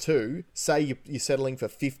that one too, say you're settling for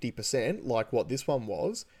 50%, like what this one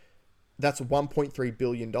was, that's $1.3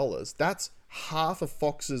 billion. That's half of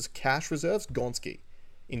Fox's cash reserves, Gonski,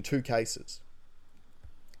 in 2 cases.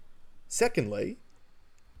 Secondly,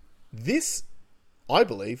 this, I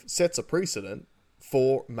believe, sets a precedent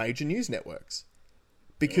for major news networks.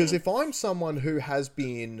 Because if I'm someone who has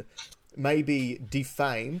been maybe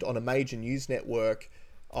defamed on a major news network,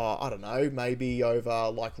 I don't know, maybe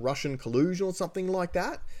over like Russian collusion or something like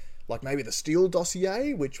that, like maybe the Steele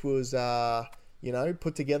dossier, which was,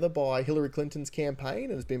 put together by Hillary Clinton's campaign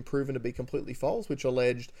and has been proven to be completely false, which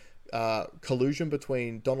alleged collusion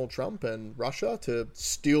between Donald Trump and Russia to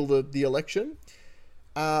steal the election.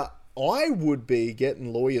 I would be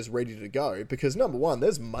getting lawyers ready to go, because number one,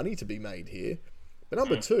 there's money to be made here. But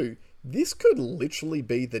number two, this could literally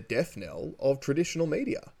be the death knell of traditional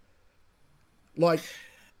media. Like,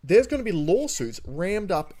 there's going to be lawsuits rammed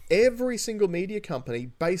up every single media company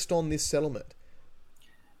based on this settlement.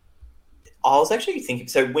 I was actually thinking,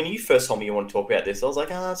 so when you first told me you want to talk about this, I was like,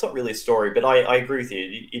 it's not really a story, but I agree with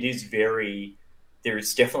you. It is there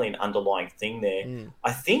is definitely an underlying thing there.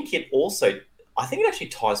 I think it actually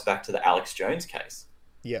ties back to the Alex Jones case.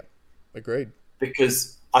 Yeah, agreed.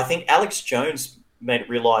 Because I think Alex Jones lawyers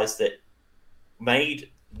realize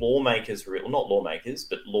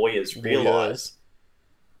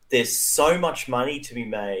there's so much money to be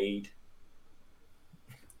made.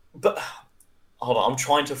 But hold on, I'm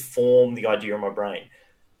trying to form the idea in my brain.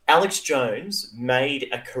 Alex Jones made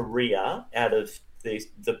a career out of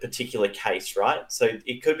the particular case, right? So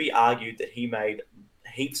it could be argued that he made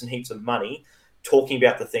heaps and heaps of money talking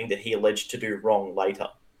about the thing that he alleged to do wrong later.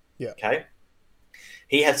 Yeah. Okay.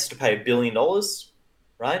 He has to pay $1 billion,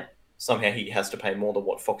 right? Somehow he has to pay more than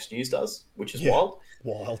what Fox News does, which is wild.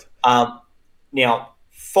 Wild. Now,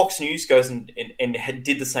 Fox News goes and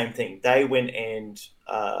did the same thing. They went and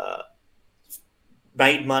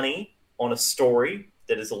made money on a story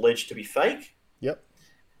that is alleged to be fake. Yep.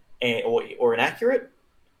 or inaccurate,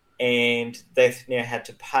 and they've now had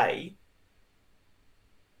to pay.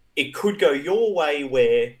 It could go your way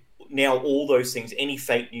where now all those things, any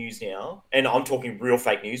fake news now, and I'm talking real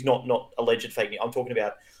fake news, not alleged fake news. I'm talking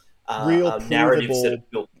about real narratives that are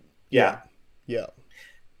built. Yeah.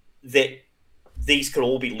 That these could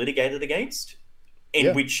all be litigated against,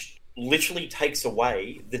 and which literally takes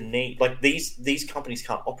away the need. Like these companies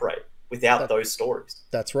can't operate without those stories.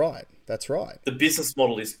 That's right. The business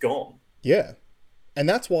model is gone. Yeah. And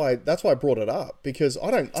that's why I brought it up, because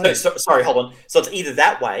I don't sorry, hold on. So it's either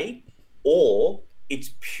that way, or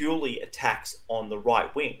it's purely attacks on the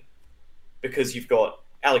right wing, because you've got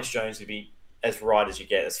Alex Jones to be as right as you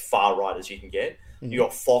get, as far right as you can get. Mm-hmm. You've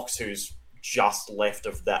got Fox, who's just left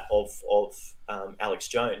of that of Alex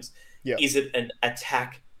Jones. Yeah. Is it an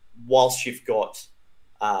attack whilst you've got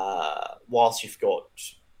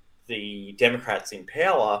the Democrats in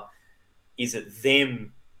power? Is it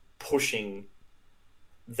them pushing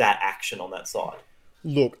that action on that side?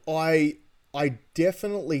 Look, I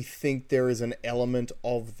definitely think there is an element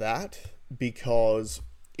of that, because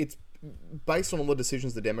it's based on all the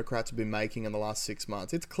decisions the Democrats have been making in the last 6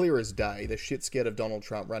 months. It's clear as day. They're shit scared of Donald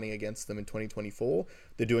Trump running against them in 2024.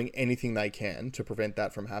 They're doing anything they can to prevent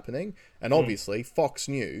that from happening. And obviously, Fox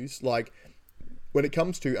News, like, when it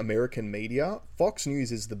comes to American media, Fox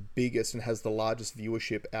News is the biggest and has the largest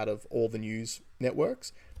viewership out of all the news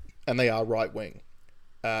networks, and they are right-wing.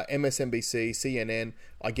 MSNBC, CNN,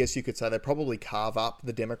 I guess you could say they probably carve up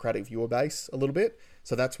the Democratic viewer base a little bit.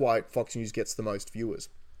 So that's why Fox News gets the most viewers.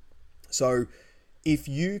 So if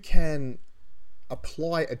you can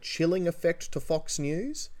apply a chilling effect to Fox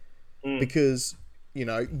News, because, you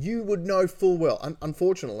know, you would know full well,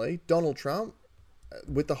 unfortunately, Donald Trump,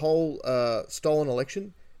 with the whole stolen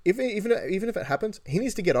election, even if it happens, he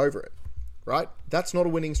needs to get over it, right? That's not a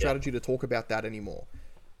winning strategy to talk about that anymore.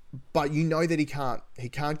 But you know that he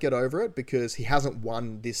can't get over it because he hasn't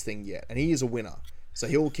won this thing yet, and he is a winner. So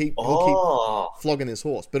he'll keep flogging his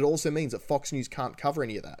horse. But it also means that Fox News can't cover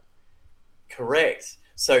any of that. Correct.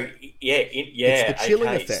 So it's the chilling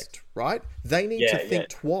effect, right? They need to think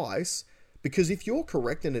twice, because if you're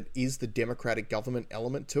correct and it is the Democratic government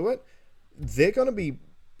element to it, they're going to be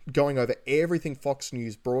going over everything Fox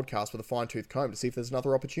News broadcasts with a fine-tooth comb to see if there's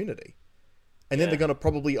another opportunity. And then they're going to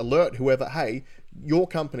probably alert whoever, hey, your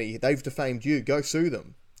company, they've defamed you, go sue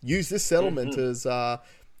them. Use this settlement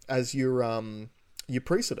as your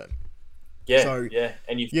precedent.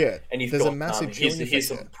 And you've there's got a massive here's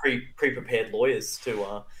some pre-prepared lawyers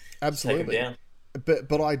to absolutely take them down.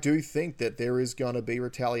 But I do think that there is going to be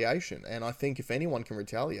retaliation, and I think if anyone can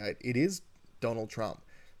retaliate, it is Donald Trump.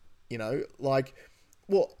 You know, like,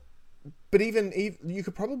 well, but even you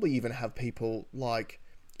could probably even have people like,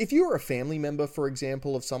 if you were a family member, for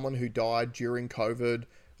example, of someone who died during COVID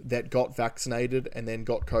that got vaccinated and then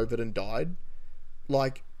got COVID and died,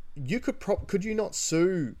 like, you could you not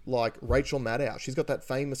sue, like, Rachel Maddow? She's got that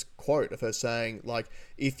famous quote of her saying, like,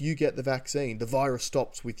 if you get the vaccine, the virus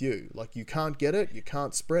stops with you. Like, you can't get it, you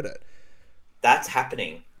can't spread it. That's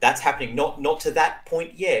happening. Not to that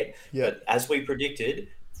point yet, but as we predicted,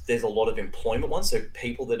 there's a lot of employment ones. So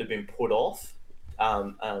people that have been put off,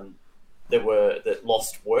 that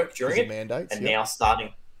lost work during it, mandates, and now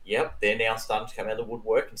starting. They're now starting to come out of the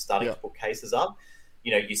woodwork and starting to put cases up.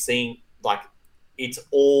 You know, you're seeing, like, it's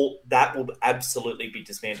all that will absolutely be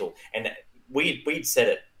dismantled. And we'd said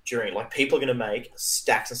it during, like, people are going to make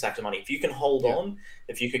stacks and stacks of money if you can hold on,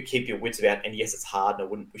 if you could keep your wits about. And yes, it's hard, and I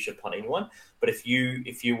wouldn't wish it upon anyone. But if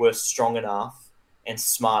you were strong enough and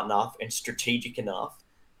smart enough and strategic enough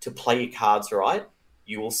to play your cards right,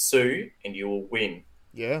 you will sue and you will win.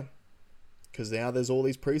 Yeah, because now there's all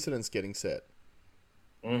these precedents getting set.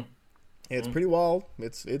 Yeah, it's pretty wild.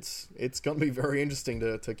 It's going to be very interesting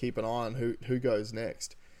to keep an eye on who goes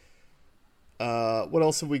next. What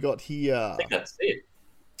else have we got here? I think that's it.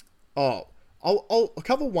 Oh, I'll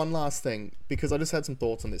cover one last thing because I just had some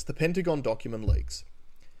thoughts on this. The Pentagon document leaks.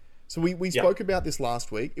 So we spoke about this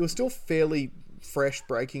last week. It was still fairly fresh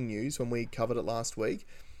breaking news when we covered it last week,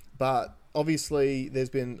 but obviously there's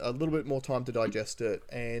been a little bit more time to digest it,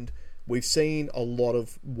 and we've seen a lot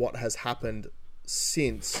of what has happened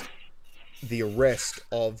since the arrest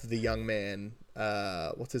of the young man.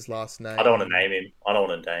 What's his last name? I don't want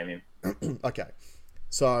to name him. Okay.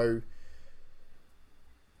 So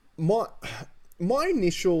my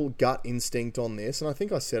initial gut instinct on this, and I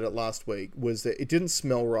think I said it last week, was that it didn't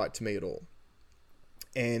smell right to me at all.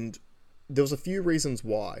 And there was a few reasons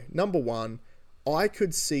why. Number one, I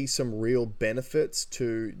could see some real benefits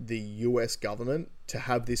to the US government to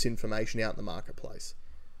have this information out in the marketplace.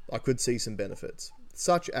 I could see some benefits,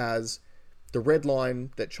 such as the red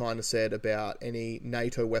line that China said about any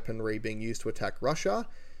NATO weaponry being used to attack Russia,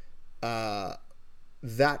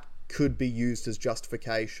 that could be used as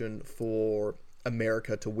justification for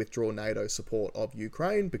America to withdraw NATO support of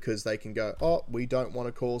Ukraine, because they can go, oh, we don't want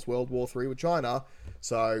to cause World War III with China.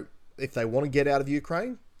 So if they want to get out of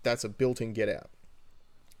Ukraine, that's a built-in get out.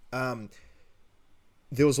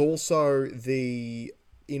 There was also the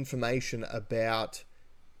information about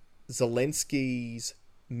Zelensky's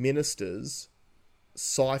ministers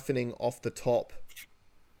siphoning off the top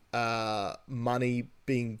money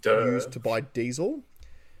being used to buy diesel,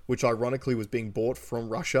 which ironically was being bought from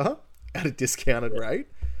Russia at a discounted rate.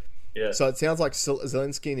 Yeah. So it sounds like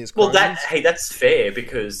Zelensky and his cronies... Well, that's fair,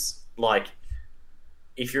 because, like,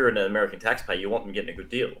 if you're an American taxpayer, you want them getting a good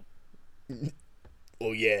deal.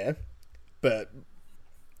 Well, yeah, but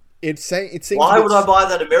it seems... Why would I buy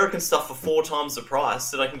that American stuff for 4 times the price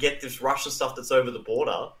so that I can get this Russian stuff that's over the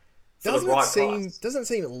border for the right price? Doesn't it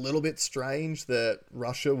seem a little bit strange that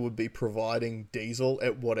Russia would be providing diesel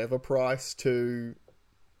at whatever price to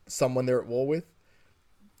someone they're at war with?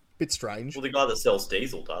 Bit strange. Well, the guy that sells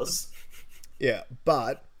diesel does. Yeah,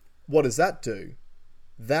 but what does that do?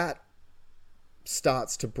 That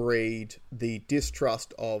starts to breed the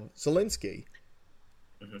distrust of Zelensky.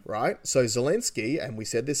 Right? So Zelensky, and we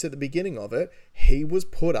said this at the beginning of it, he was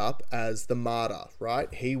put up as the martyr,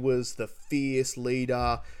 right? He was the fierce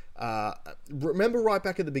leader. Remember right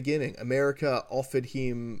back at the beginning, America offered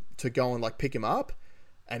him to go and, like, pick him up,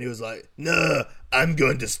 and he was like, no, I'm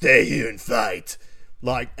going to stay here and fight.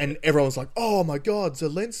 Like, and everyone's like, oh my God,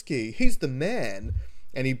 Zelensky, he's the man.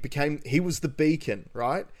 And he was the beacon,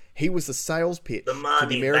 right? He was the sales pitch to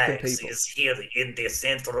the American people. Is here in the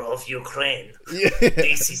center of Ukraine. Yeah.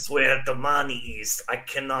 This is where the money is. I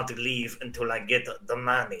cannot leave until I get the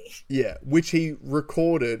money. Yeah, which he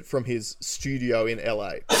recorded from his studio in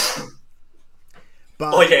LA.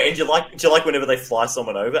 But, oh yeah, and do you like whenever they fly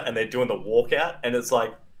someone over and they're doing the walkout and it's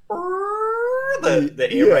like the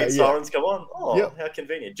air raid sirens come on? Oh, how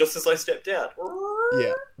convenient! Just as I stepped out.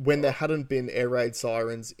 Yeah, when there hadn't been air raid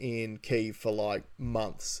sirens in Kyiv for like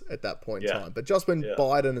months at that point in time, but just when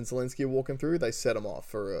Biden and Zelensky are walking through, they set them off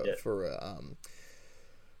for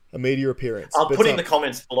a media appearance. I'll put in the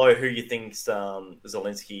comments below who you think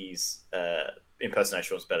Zelensky's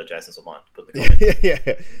impersonation was better, Jason's or mine. Put in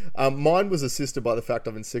the comments. Mine was assisted by the fact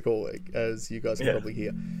I've been sick all week, as you guys can probably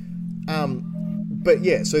hear. But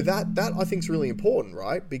yeah, so that I think is really important,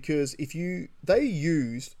 right? Because they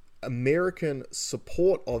used American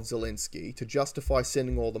support of Zelensky to justify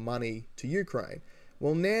sending all the money to Ukraine.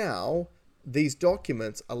 Well, now these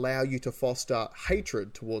documents allow you to foster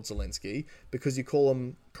hatred towards Zelensky because you call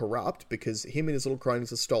him corrupt, because him and his little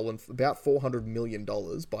cronies have stolen about $400 million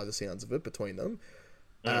by the sounds of it between them.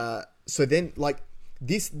 So then, like,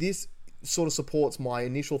 this sort of supports my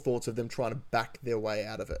initial thoughts of them trying to back their way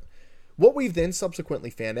out of it. What we've then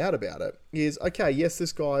subsequently found out about it is, okay, yes,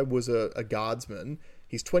 this guy was a guardsman.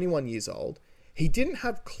 He's 21 years old. He didn't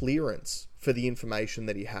have clearance for the information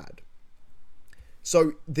that he had.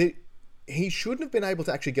 So he shouldn't have been able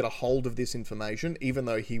to actually get a hold of this information, even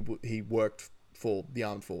though he worked for the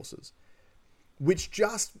armed forces. Which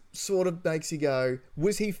just sort of makes you go,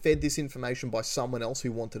 was he fed this information by someone else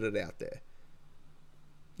who wanted it out there?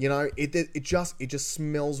 You know, it just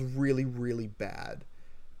smells really, really bad.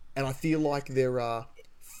 And I feel like there are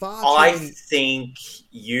I think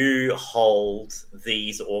you hold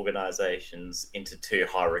these organisations into too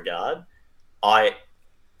high regard. I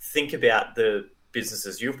think about the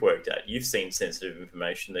businesses you've worked at. You've seen sensitive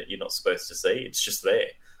information that you're not supposed to see. It's just there.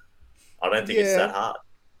 I don't think it's that hard.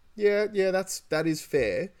 Yeah, that is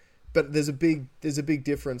fair. But there's a big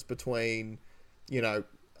difference between, you know,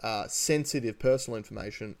 sensitive personal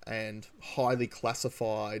information and highly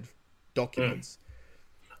classified documents.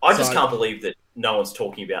 I just can't believe that no one's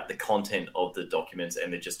talking about the content of the documents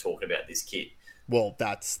and they're just talking about this kid. Well,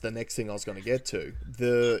 that's the next thing I was going to get to.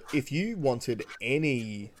 If you wanted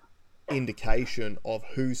any indication of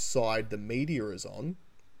whose side the media is on,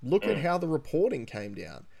 look at how the reporting came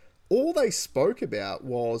down. All they spoke about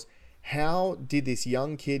was how did this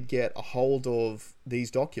young kid get a hold of these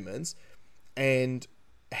documents, and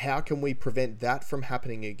how can we prevent that from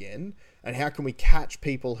happening again, and how can we catch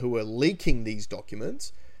people who are leaking these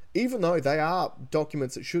documents, even though they are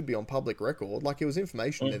documents that should be on public record. Like, it was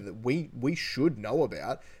information there that we should know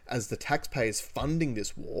about as the taxpayers funding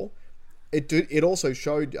this war. It also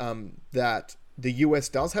showed that the US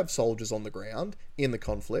does have soldiers on the ground in the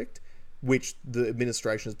conflict, which the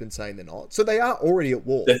administration has been saying they're not. So they are already at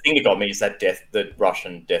war. The thing that got me is the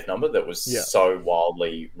Russian death number that was so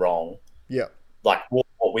wildly wrong. Yeah. Like,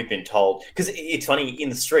 what what we've been told. Because it's funny, in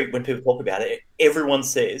the street, when people talk about it, everyone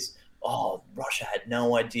says, oh, Russia had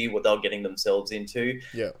no idea what they were getting themselves into.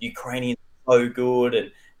 Yeah. Ukrainians are so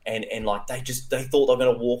good, and like they thought they were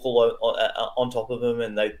going to walk all on top of them,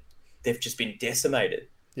 and they've just been decimated.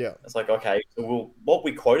 Yeah. It's like, okay, so what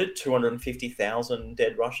we quoted, 250,000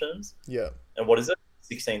 dead Russians. Yeah. And what is it?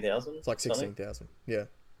 16,000? It's like 16,000. Yeah.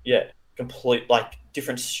 Yeah. Complete, like,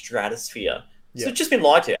 different stratosphere. Yeah. So it's just been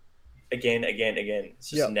lied to again. It's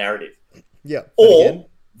just a narrative. Yeah. Or again,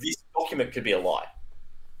 this document could be a lie.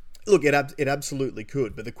 look, it absolutely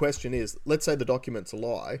could. But the question is, let's say the document's a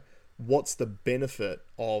lie. What's the benefit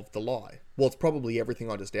of the lie? Well, it's probably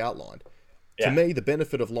everything I just outlined. Yeah. To me, the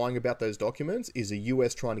benefit of lying about those documents is the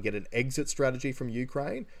US trying to get an exit strategy from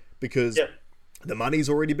Ukraine because the money's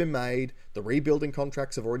already been made, the rebuilding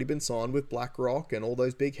contracts have already been signed with BlackRock and all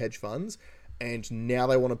those big hedge funds, and now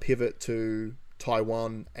they want to pivot to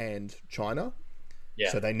Taiwan and China.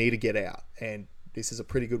 Yeah. So they need to get out, and this is a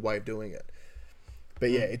pretty good way of doing it.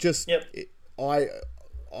 But yeah, it just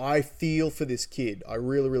I feel for this kid. I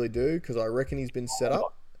really, really do, because I reckon he's been set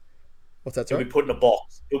up. What's that, He'll sorry? be put in a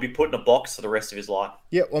box. He'll be put in a box for the rest of his life.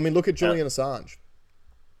 Yeah, well, I mean, look at Julian Assange.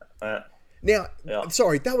 Now,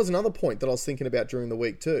 sorry, that was another point that I was thinking about during the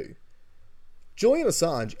week too. Julian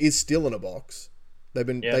Assange is still in a box. They've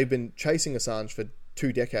been chasing Assange for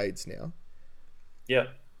 2 decades now. Yeah.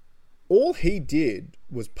 All he did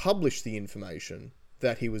was publish the information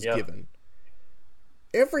that he was given.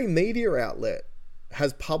 Every media outlet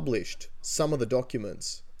has published some of the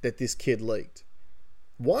documents that this kid leaked.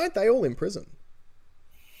 Why aren't they all in prison?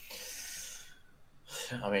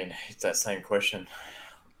 I mean, it's that same question.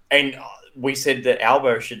 And we said that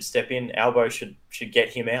Albo should step in. Albo should get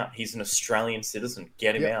him out. He's an Australian citizen.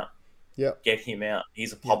 Get him out. Yeah. Get him out.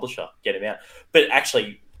 He's a publisher. Get him out. But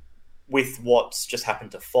actually, with what's just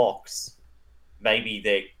happened to Fox, maybe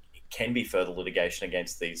there can be further litigation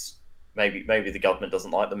against these. Maybe the government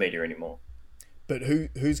doesn't like the media anymore. But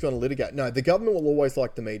who's going to litigate? No, the government will always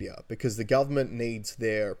like the media because the government needs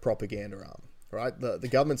their propaganda arm, right? The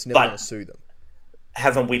government's never going to sue them.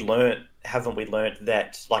 Haven't we learnt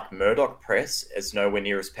that, like, Murdoch Press is nowhere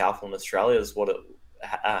near as powerful in Australia as what it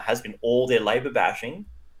has been? All their Labor bashing,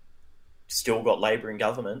 still got Labor in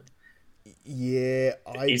government. Yeah,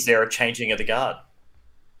 is there a changing of the guard?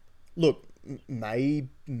 Look,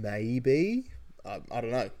 maybe. I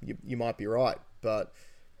don't know. You might be right, but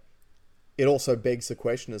it also begs the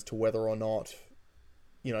question as to whether or not,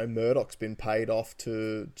 Murdoch's been paid off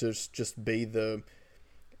to just be the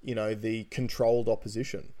controlled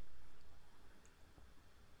opposition.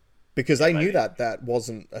 Because they knew that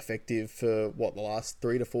wasn't effective for, the last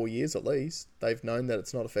 3 to 4 years at least. They've known that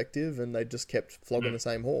it's not effective, and they just kept flogging the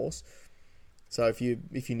same horse. So if you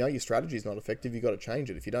know your strategy is not effective, you've got to change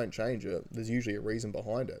it. If you don't change it, there's usually a reason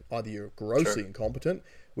behind it. Either you're grossly incompetent,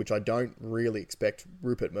 which I don't really expect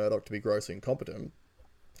Rupert Murdoch to be grossly incompetent,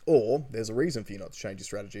 or there's a reason for you not to change your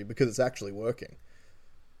strategy because it's actually working.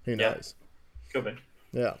 Who knows? Could be.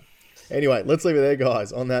 Yeah. Anyway, let's leave it there,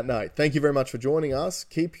 guys, on that note. Thank you very much for joining us.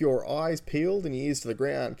 Keep your eyes peeled and your ears to the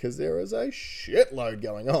ground because there is a shitload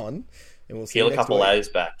going on. And we'll see you next week. Peel a couple layers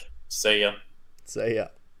back. See ya. See ya.